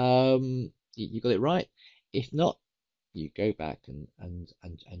 You got it right. If not, you go back and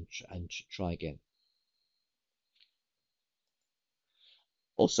try again.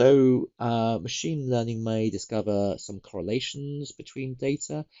 Also, machine learning may discover some correlations between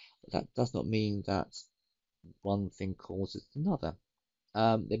data, but that does not mean that one thing causes another.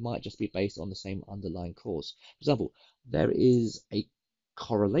 They might just be based on the same underlying cause. For example, there is a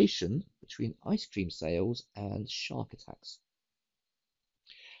correlation between ice cream sales and shark attacks.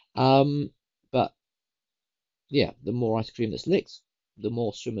 But yeah, the more ice cream that's licked, the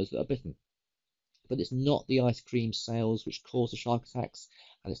more swimmers that are bitten. But it's not the ice cream sales which cause the shark attacks,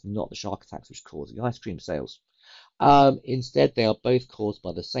 and it's not the shark attacks which cause the ice cream sales. Instead, they are both caused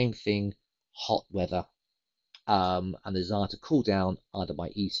by the same thing, hot weather, and the desire to cool down either by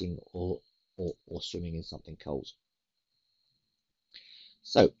eating or swimming in something cold.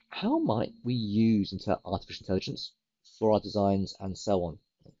 So how might we use artificial intelligence for our designs and so on?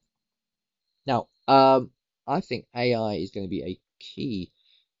 Now, I think AI is going to be a key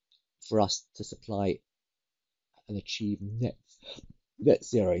for us to supply and achieve net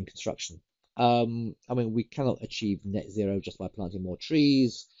zero in construction. I mean, we cannot achieve net zero just by planting more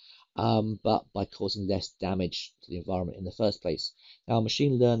trees, but by causing less damage to the environment in the first place. Now,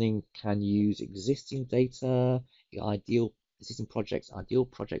 machine learning can use existing data, existing projects, ideal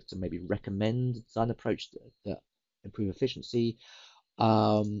projects to maybe recommend a design approach that improve efficiency.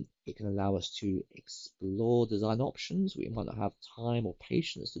 It can allow us to explore design options we might not have time or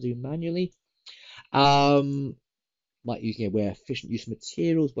patience to do manually. Like using it where efficient use of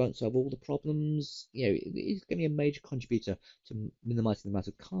materials won't solve all the problems. It's going to be a major contributor to minimizing the amount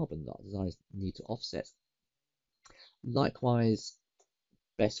of carbon that our designs need to offset. Likewise,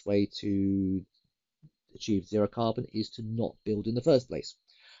 best way to achieve zero carbon is to not build in the first place.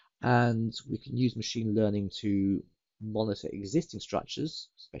 And we can use machine learning to monitor existing structures,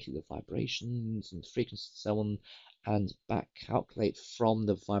 especially the vibrations and frequencies and so on, and back calculate from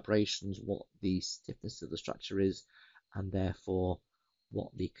the vibrations what the stiffness of the structure is, and therefore what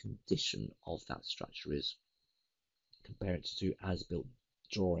the condition of that structure is, compare it to as-built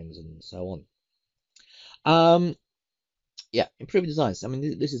drawings and so on. Yeah, improving designs. I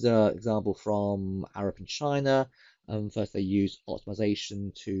mean, this is an example from Arup in China. First, they used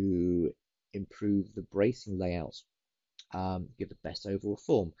optimization to improve the bracing layout, give the best overall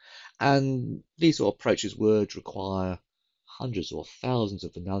form. And these sort of approaches would require hundreds or thousands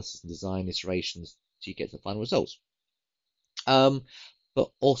of analysis and design iterations to get to the final results.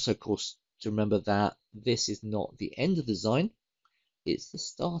 But also, of course, to remember that this is not the end of the design, it's the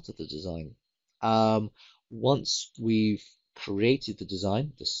start of the design. Once we've created the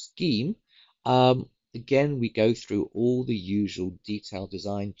design, the scheme, again, we go through all the usual detailed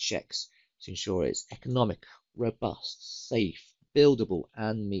design checks to ensure it's economic, robust, safe, buildable,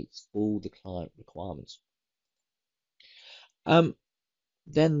 and meets all the client requirements.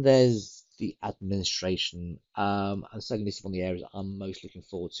 Then there's the administration, and certainly this is one of the areas I'm most looking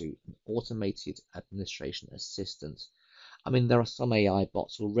forward to, an automated administration assistant. I mean, there are some AI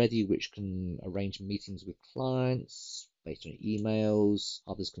bots already which can arrange meetings with clients based on emails.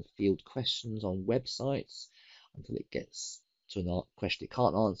 Others can field questions on websites until it gets to a question it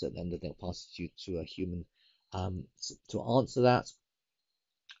can't answer, then they'll pass it to a human to answer that.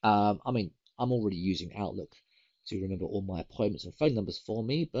 I mean, I'm already using Outlook to remember all my appointments and phone numbers for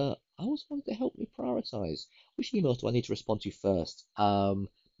me, but I also wanted to help me prioritize. Which emails do I need to respond to first?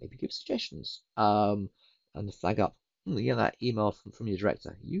 Maybe give suggestions, and flag up. Yeah, that email from your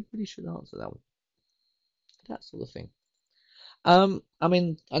director. You really should answer that one. That sort of thing. I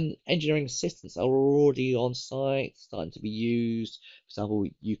mean, and engineering assistants are already on site, starting to be used. For example,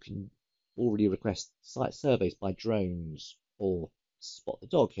 you can already request site surveys by drones or spot the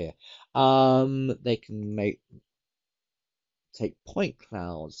dog here. They can take point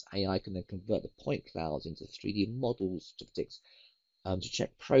clouds. AI can then convert the point clouds into 3D models to predict, to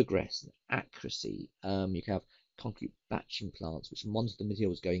check progress and accuracy. You can have concrete batching plants which monitor the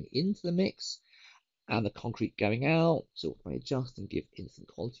materials going into the mix and the concrete going out, so it can adjust and give instant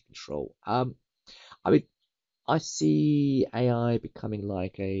quality control. I mean, I see AI becoming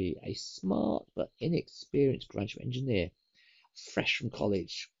like a smart but inexperienced graduate engineer, fresh from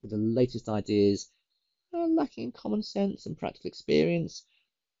college with the latest ideas, lacking in common sense and practical experience,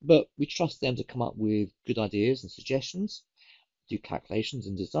 but we trust them to come up with good ideas and suggestions, do calculations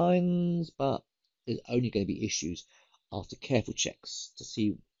and designs, but there's only going to be issues after careful checks to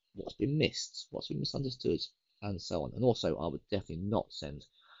see what's been missed, what's been misunderstood, and so on. And also, I would definitely not send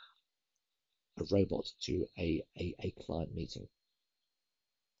a robot to a client meeting.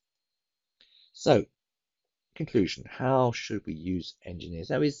 So, conclusion: how should we use engineers?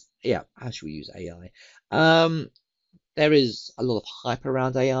 How should we use AI? There is a lot of hype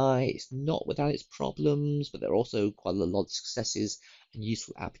around AI. It's not without its problems, but there are also quite a lot of successes and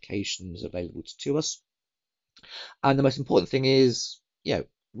useful applications available to us. And the most important thing is,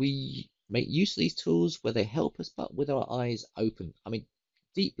 we make use of these tools where they help us, but with our eyes open. I mean,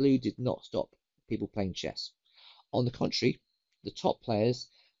 Deep Blue did not stop people playing chess. On the contrary, the top players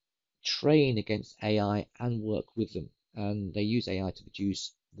train against AI and work with them, and they use AI to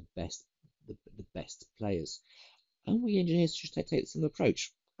produce the best players. And we engineers should take the same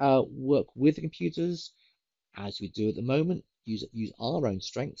approach. Work with the computers, as we do at the moment. Use our own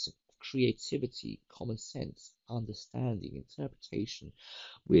strengths of creativity, common sense, understanding, interpretation,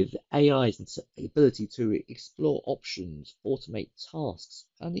 with AI's ability to explore options, automate tasks,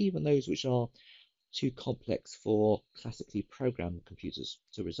 and even those which are too complex for classically programmed computers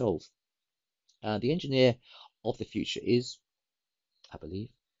to resolve. The engineer of the future is, I believe,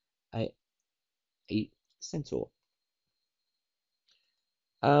 a Centaur.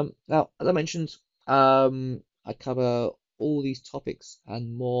 Now, as I mentioned, I cover all these topics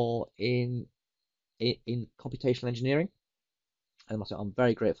and more in computational engineering, and I'm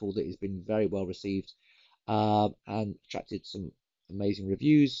very grateful that it's been very well received and attracted some amazing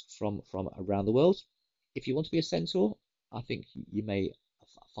reviews from around the world. If you want to be a Centaur, I think you may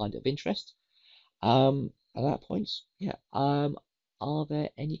find it of interest. At that point, are there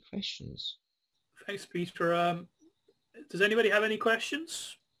any questions? Thanks, Peter. Does anybody have any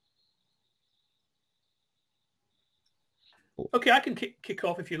questions? Okay, I can kick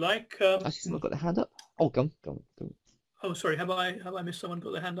off if you like. I see someone got their hand up. Oh, go on. Oh, sorry. Have I missed someone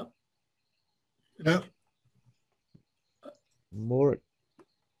got their hand up? Yeah. Moritala?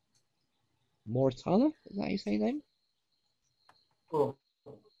 Is that how you say your name? Oh.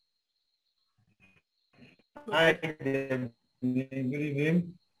 Hi, good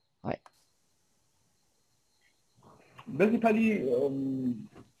evening. Hi. Basically,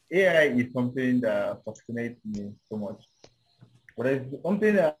 AI is something that fascinates me so much. But it's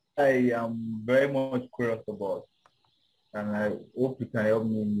something that I am very much curious about, and I hope you can help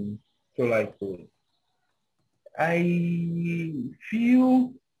me show light to it. I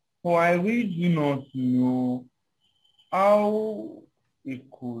feel, or I really do not know how it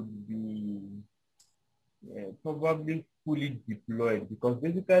could be probably fully deployed, because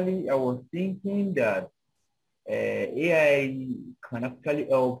basically I was thinking that AI can actually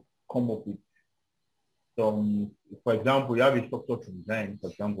help come up with some, for example, you have a structure to design, for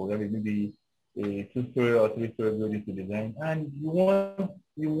example, you have maybe a 2-story or 3-story building to design, and you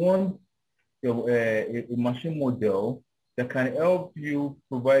want a machine model that can help you,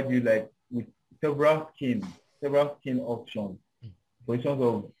 provide you like with several skin options, for instance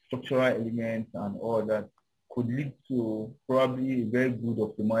of structural elements and all that could lead to probably a very good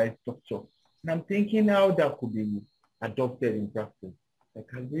optimized structure. And I'm thinking how that could be adopted in practice. Like,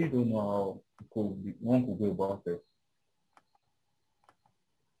 I really don't know how one could go about it.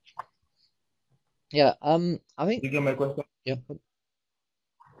 Yeah, I think. Did you get my question? Yeah.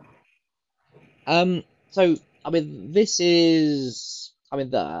 So I mean, this is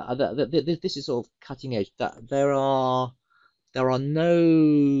this is sort of cutting edge. That there are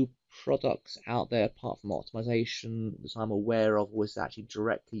no products out there apart from optimization that I'm aware of was actually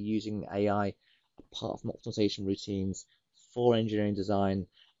directly using AI apart from optimization routines for engineering design.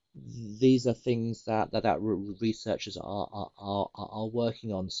 These are things that researchers are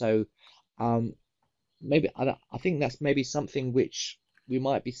working on. So maybe I think that's maybe something which we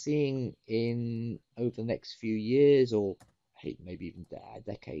might be seeing in over the next few years, or maybe even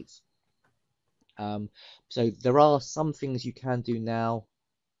decades. So there are some things you can do now.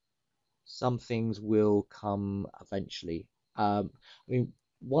 Some things will come eventually. I mean,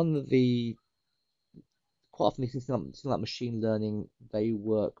 one of the quite often things like machine learning, they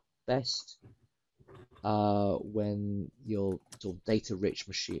work best when you're sort of data rich,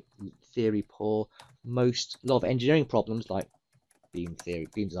 machine theory poor. A lot of engineering problems like beam theory,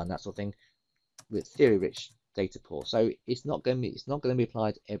 beam design, that sort of thing, with theory rich, data poor. So it's not going to be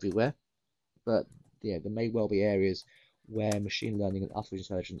applied everywhere, but there may well be areas where machine learning and artificial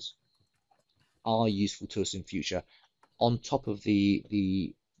intelligence are useful to us in future, on top of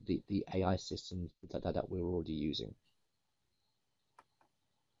the AI systems that we're already using.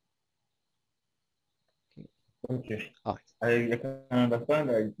 Okay. All right. I can understand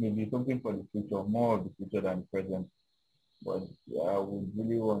that it may be something for the future, more of the future than the present, but I would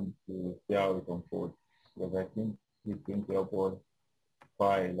really want to see how it unfolds because I think it's going to help us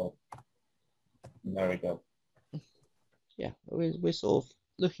quite a lot in that regard. Yeah, we're sort of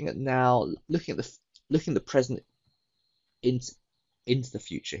looking at now, looking at the present into the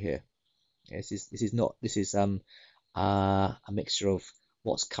future here. Yeah, this is a mixture of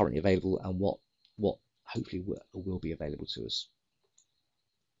what's currently available and what hopefully will be available to us.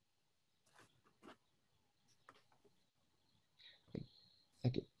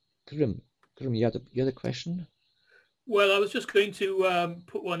 Thank you. Karim, you had a question? Well, I was just going to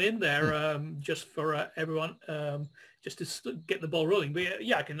put one in there just for everyone, just to get the ball rolling. But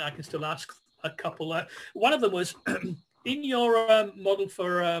yeah, I can still ask a couple. One of them was in your model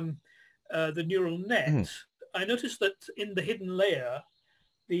for the neural net. I noticed that in the hidden layer,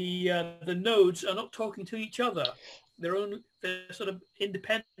 the nodes are not talking to each other. They're sort of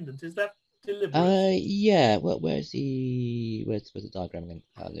independent. Is that deliberate? Yeah. Well, where's the diagram again?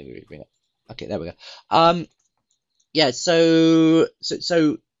 Let me bring it up. Okay, there we go. Yeah. So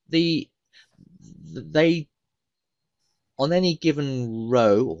they on any given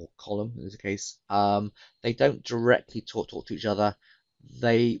row or column in this case, they don't directly talk to each other.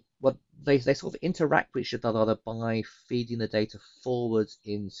 They sort of interact with each other by feeding the data forwards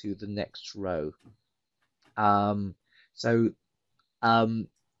into the next row. So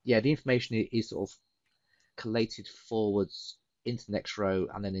yeah, the information is sort of collated forwards into the next row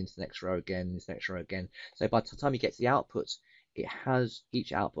and then into the next row again, into the next row again. So by the time you get to the output,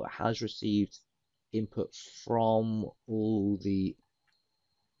 each output has received input from all the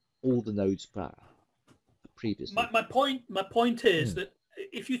nodes previously. My point is that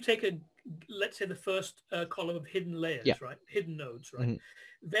if you take let's say the first column of hidden layers, Yeah. right, hidden nodes, right,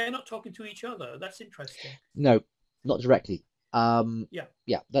 they're not talking to each other. That's interesting. No, not directly.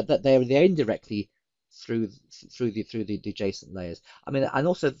 Yeah, that they're indirectly through the adjacent layers. I mean, and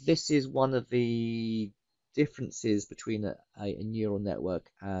also this is one of the differences between a neural network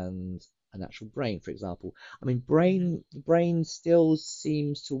and an actual brain, for example. I mean, brain still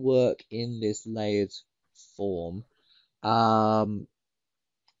seems to work in this layered form.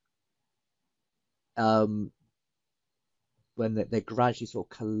 When they're gradually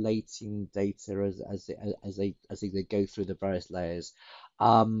sort of collating data as they go through the various layers.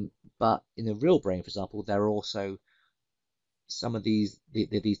 But in the real brain, for example, there are also some of these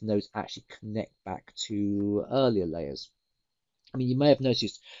nodes actually connect back to earlier layers. I mean, you may have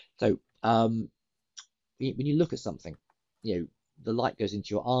noticed. So when you look at something, the light goes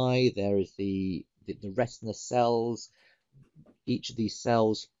into your eye. There is the retina cells. Each of these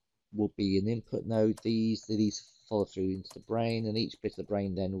cells will be an input node. These follow through into the brain, and each bit of the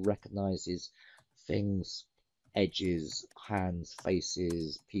brain then recognizes things, edges, hands,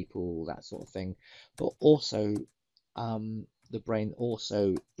 faces, people, that sort of thing. But also, the brain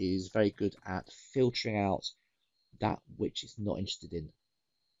also is very good at filtering out that which it's not interested in.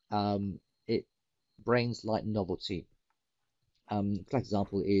 Brains like novelty. For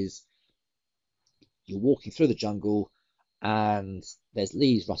example, is you're walking through the jungle and there's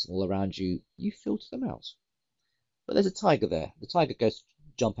leaves rustling all around you. You filter them out. But there's a tiger there. The tiger goes to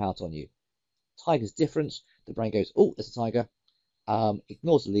jump out on you. Tiger's different. The brain goes, oh, there's a tiger.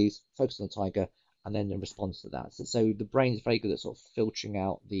 Ignores the leaves, focuses on the tiger, and then responds to that. So the brain is very good at sort of filtering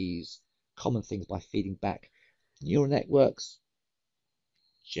out these common things by feeding back. Neural networks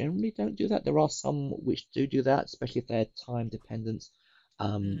generally don't do that. There are some which do that, especially if they're time dependent.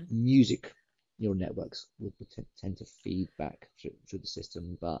 Music neural networks will tend to feed back through the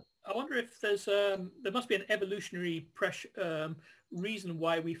system, but I wonder if there must be an evolutionary reason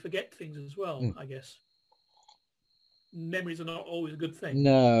why we forget things as well. I guess memories are not always a good thing.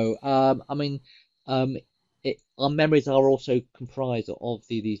 No, I mean, our memories are also comprised of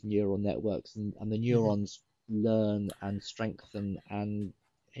these neural networks, and the neurons learn and strengthen. And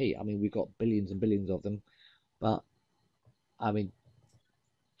hey, I mean, we've got billions and billions of them, but I mean,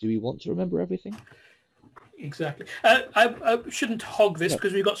 do we want to remember everything? Exactly. I shouldn't hog this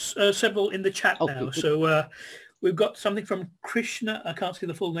because we've got several in the chat now. Good. So we've got something from Krishna. I can't see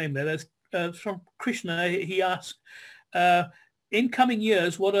the full name there. There's from Krishna. He asked, in coming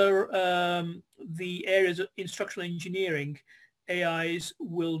years, what are the areas of instructional engineering AIs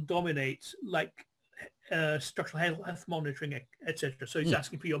will dominate, like structural health monitoring, etc. So he's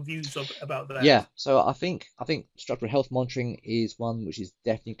asking for your views about that. Yeah, so I think structural health monitoring is one which is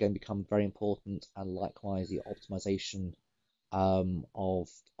definitely going to become very important, and likewise the optimization of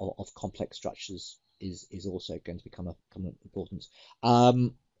complex structures is also going to become important.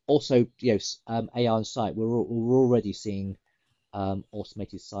 also, AI on site. We're already seeing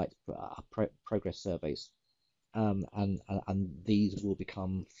automated site progress surveys, and these will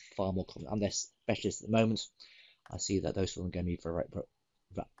become far more common. And they're specialists at the moment. I see that those are going to be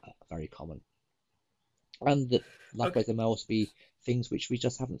very common. And likewise, there may also be things which we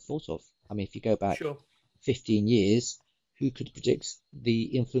just haven't thought of. I mean, if you go back 15 years, who could predict the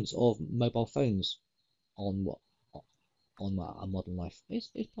influence of mobile phones on our modern life? It's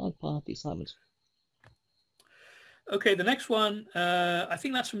part of the excitement. Okay, the next one, I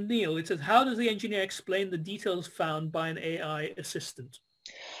think that's from Neil. It says, how does the engineer explain the details found by an AI assistant?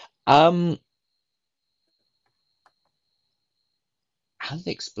 How do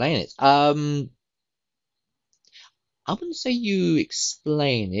they explain it? I wouldn't say you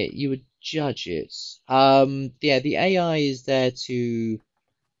explain it, you would judge it. Yeah, the AI is there to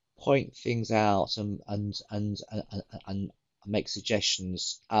point things out and make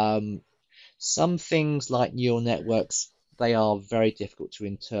suggestions. Some things like neural networks, they are very difficult to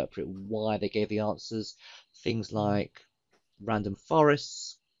interpret why they gave the answers. Things like random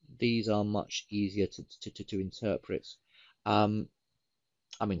forests, these are much easier to interpret. I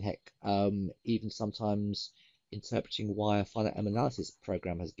mean, heck, even sometimes interpreting why a finite element analysis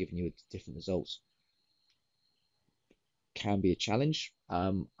program has given you a different result can be a challenge.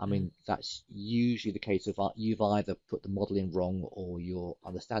 I mean, that's usually the case of you've either put the model in wrong or your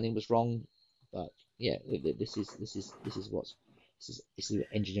understanding was wrong. But yeah, this is what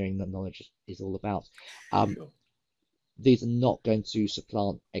engineering knowledge is all about. These are not going to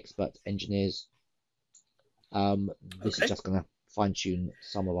supplant expert engineers. This is just going to fine tune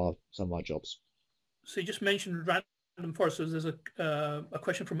some of our jobs. So you just mentioned random forests. So there's a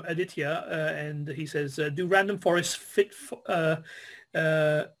question from Aditya, and he says, do random forests fit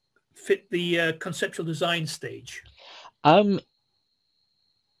the conceptual design stage?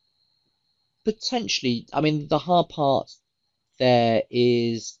 Potentially. I mean, the hard part there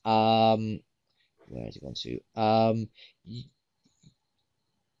is where has it gone to?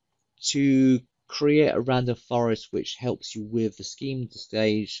 To create a random forest which helps you with the scheme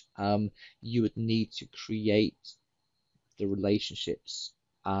stage, you would need to create the relationships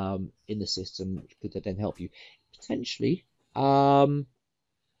in the system which could then help you potentially. But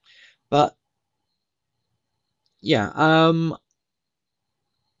yeah,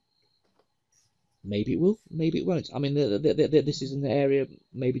 maybe it will, maybe it won't. I mean, this is an area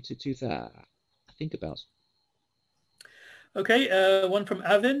maybe to think about. Okay, one from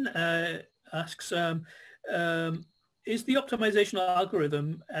Avin asks, is the optimization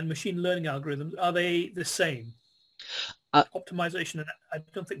algorithm and machine learning algorithms, are they the same? Optimization, I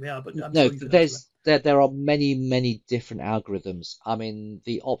don't think they are, but I'm no, sure there are many different algorithms. I mean,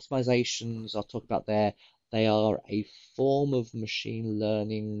 the optimizations I'll talk about there, they are a form of machine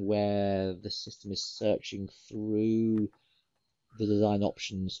learning where the system is searching through the design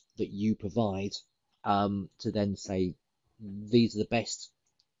options that you provide to then say these are the best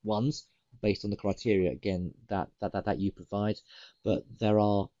ones based on the criteria again that you provide. But there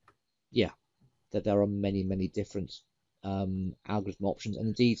are many different algorithm options, and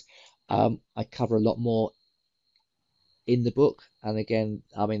indeed I cover a lot more in the book. And again,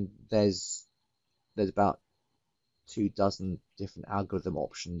 I mean, there's about 24 different algorithm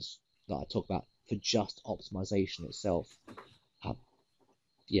options that I talk about for just optimization itself.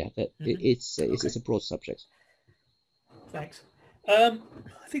 It's a broad subject. Thanks. I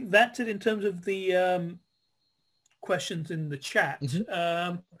think that's it in terms of the questions in the chat.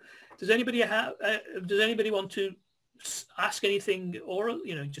 Does anybody want to ask anything oral?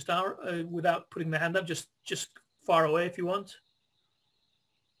 Just without putting their hand up, just far away if you want.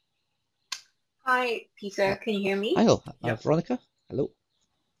 Hi, Peter. Can you hear me? Hi, Veronica. Hello.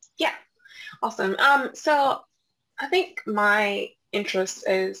 Yeah, awesome. So I think my interest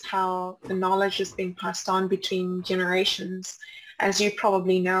is how the knowledge is being passed on between generations. As you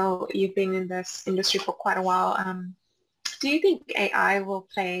probably know, you've been in this industry for quite a while. Do you think AI will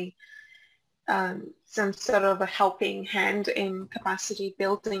play some sort of a helping hand in capacity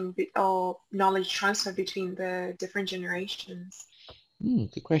building or knowledge transfer between the different generations?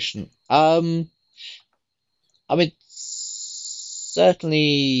 Good question. I mean,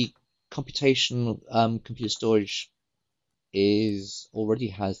 certainly computational computer storage already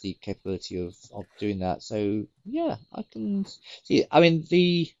has the capability of doing that. So yeah, I can see. I mean,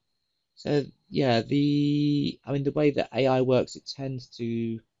 the way that AI works, it tends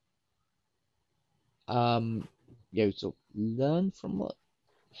to sort of learn from what.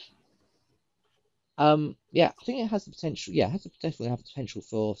 Yeah, I think it has the potential. Yeah, it has definitely have the potential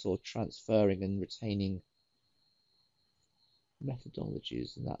for sort of transferring and retaining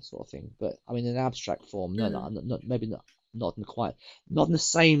methodologies and that sort of thing. But I mean, in an abstract form, no, not maybe not in the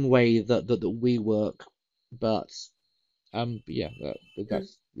same way that we work, but yeah,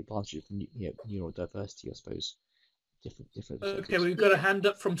 that's the advantage of neurodiversity, I suppose. Different. Okay, we've got a hand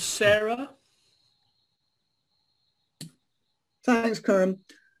up from Sarah. Thanks, Karim.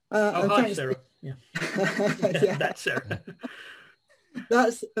 Hi, thanks. Sarah. Yeah. Yeah. That's Sarah.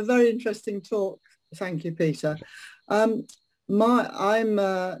 That's a very interesting talk. Thank you, Peter. I'm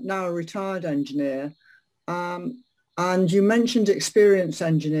now a retired engineer, and you mentioned experienced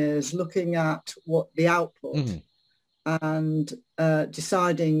engineers looking at what the output and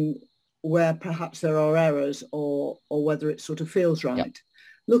deciding where perhaps there are errors or whether it sort of feels right. Yep.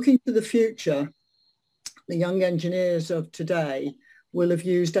 Looking to the future, the young engineers of today will have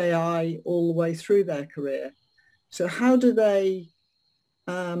used AI all the way through their career. So how do they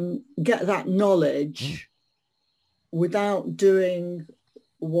get that knowledge without doing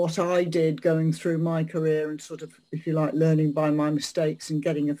what I did going through my career and sort of, if you like, learning by my mistakes and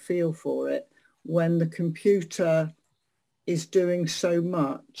getting a feel for it when the computer is doing so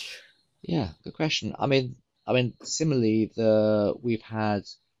much? Yeah, good question. I mean, similarly, we've had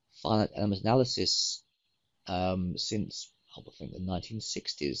finite element analysis since I think the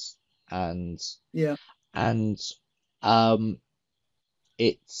 1960s, and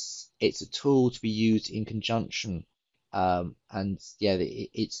it's a tool to be used in conjunction, and yeah,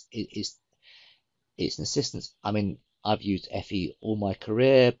 it's an assistance. I mean, I've used FE all my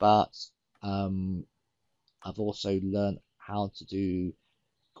career, but I've also learned how to do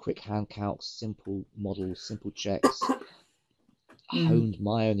quick hand calcs, simple models, simple checks, honed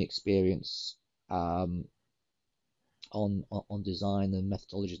my own experience on design and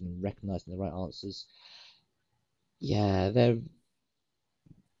methodologies and recognizing the right answers. Yeah,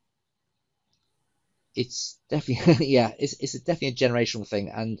 it's definitely it's definitely a generational thing,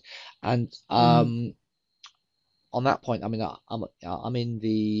 and on that point, I mean, I'm in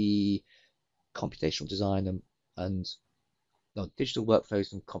the computational design and digital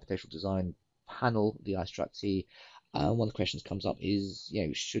workflows and computational design panel, the IStructT. One of the questions comes up is,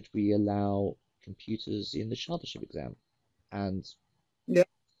 should we allow computers in the chartership exam? And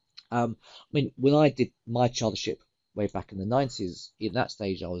I mean, when I did my chartership way back in the 90s, in that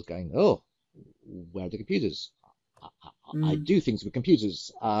stage, I was going, oh, where are the computers? I do things with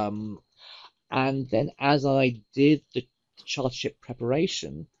computers. And then as I did the chartership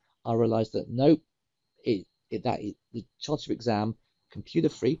preparation, I realized that nope, the chartership exam, computer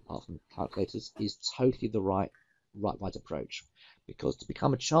free, apart from calculators, is totally the right approach. Because to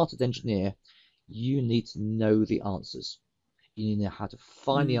become a chartered engineer, you need to know the answers. You need to know how to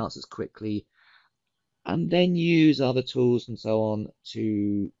find the answers quickly, and then use other tools and so on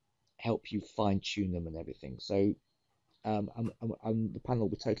to help you fine tune them and everything. So, the panel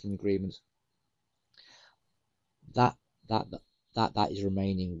were totally in agreement that is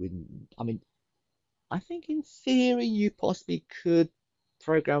remaining. I mean, I think in theory you possibly could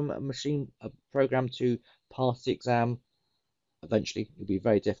program a program to pass the exam. Eventually, it'd be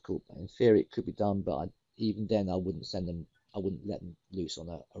very difficult. In theory, it could be done, but even then, I wouldn't let them loose on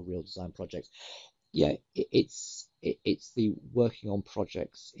a real design project. Yeah, it's the working on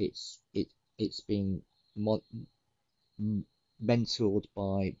projects. It's being mentored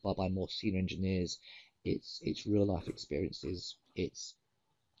by more senior engineers. It's real life experiences. It's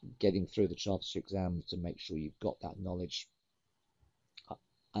getting through the chartership exam to make sure you've got that knowledge.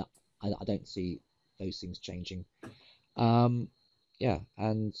 I don't see those things changing.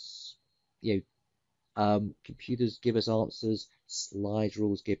 Computers give us answers. Slide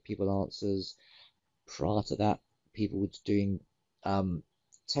rules give people answers. Prior to that, people were doing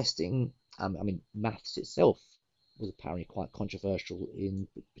testing. I mean, maths itself was apparently quite controversial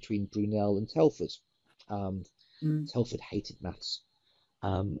between Brunel and Telford. Telford hated maths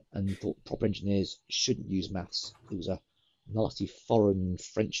and thought proper engineers shouldn't use maths. It was a nasty foreign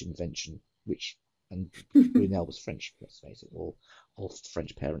French invention, and Brunel was French, let's face it, or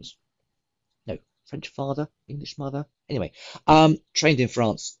French parents. No, French father, English mother. Anyway, trained in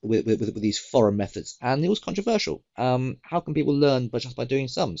France with these foreign methods, and it was controversial. How can people learn just by doing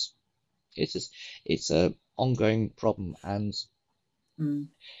sums? It's a ongoing problem, and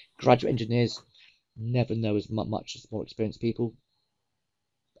graduate engineers never know as much as more experienced people,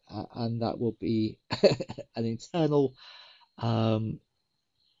 and that will be an eternal thing,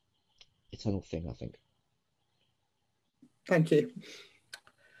 I think. Thank you.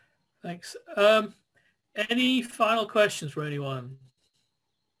 Thanks. Any final questions for anyone?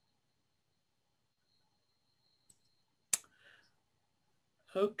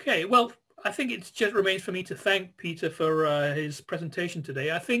 Okay, well, I think it just remains for me to thank Peter for his presentation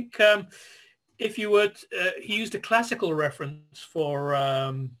today. I think if you would, he used a classical reference for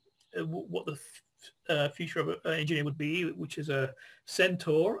what the future of an engineer would be, which is a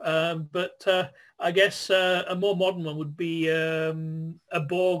Centaur. But I guess a more modern one would be a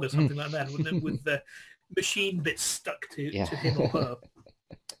Borg or something like that, wouldn't it? With the machine bits stuck to him or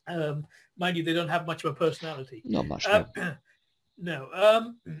her. Mind you, they don't have much of a personality. Not much.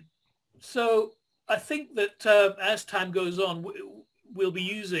 No. So I think that as time goes on, we'll be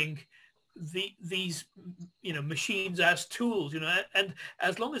using these machines as tools, and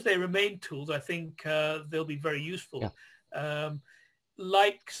as long as they remain tools, I think they'll be very useful. Yeah.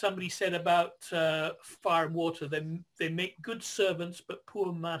 Like somebody said about fire and water, they make good servants but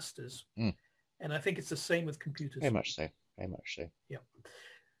poor masters. And I think it's the same with computers. Very much so. Very much so. Yeah.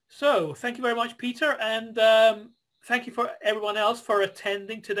 So thank you very much, Peter, and thank you for everyone else for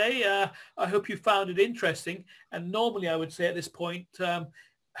attending today. I hope you found it interesting. And normally I would say at this point,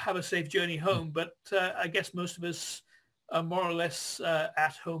 have a safe journey home. But I guess most of us are more or less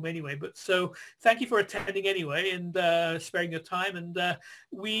at home anyway. But so thank you for attending anyway and sparing your time. And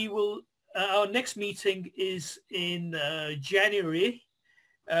we will, our next meeting is in January.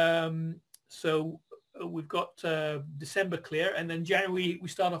 So we've got December clear, and then January we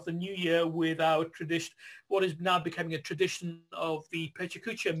start off the new year with our tradition, what is now becoming a tradition of the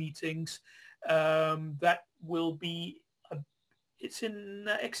Pechakucha meetings. That will be, it's in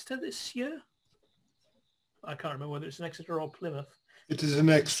Exeter this year. I can't remember whether it's in Exeter or Plymouth. It is in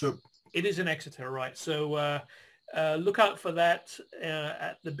Exeter. It is in Exeter, right? So look out for that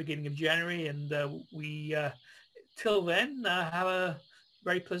at the beginning of January, and we till then have a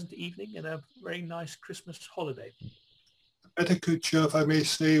very pleasant evening and a very nice Christmas holiday. Pechakucha, if I may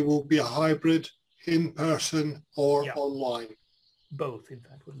say, will be a hybrid, in person or online. Both, in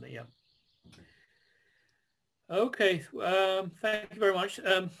fact, wouldn't it? Yeah. Okay. Thank you very much.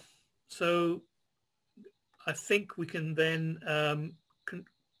 So I think we can then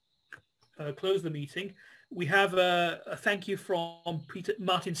close the meeting. We have a thank you from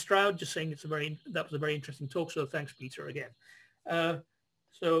Martin Stroud, just saying that was a very interesting talk. So thanks, Peter, again.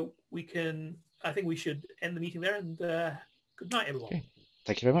 So we can, I think we should end the meeting there, and good night, everyone. Okay.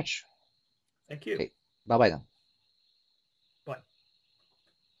 Thank you very much. Thank you. Okay. Bye-bye now.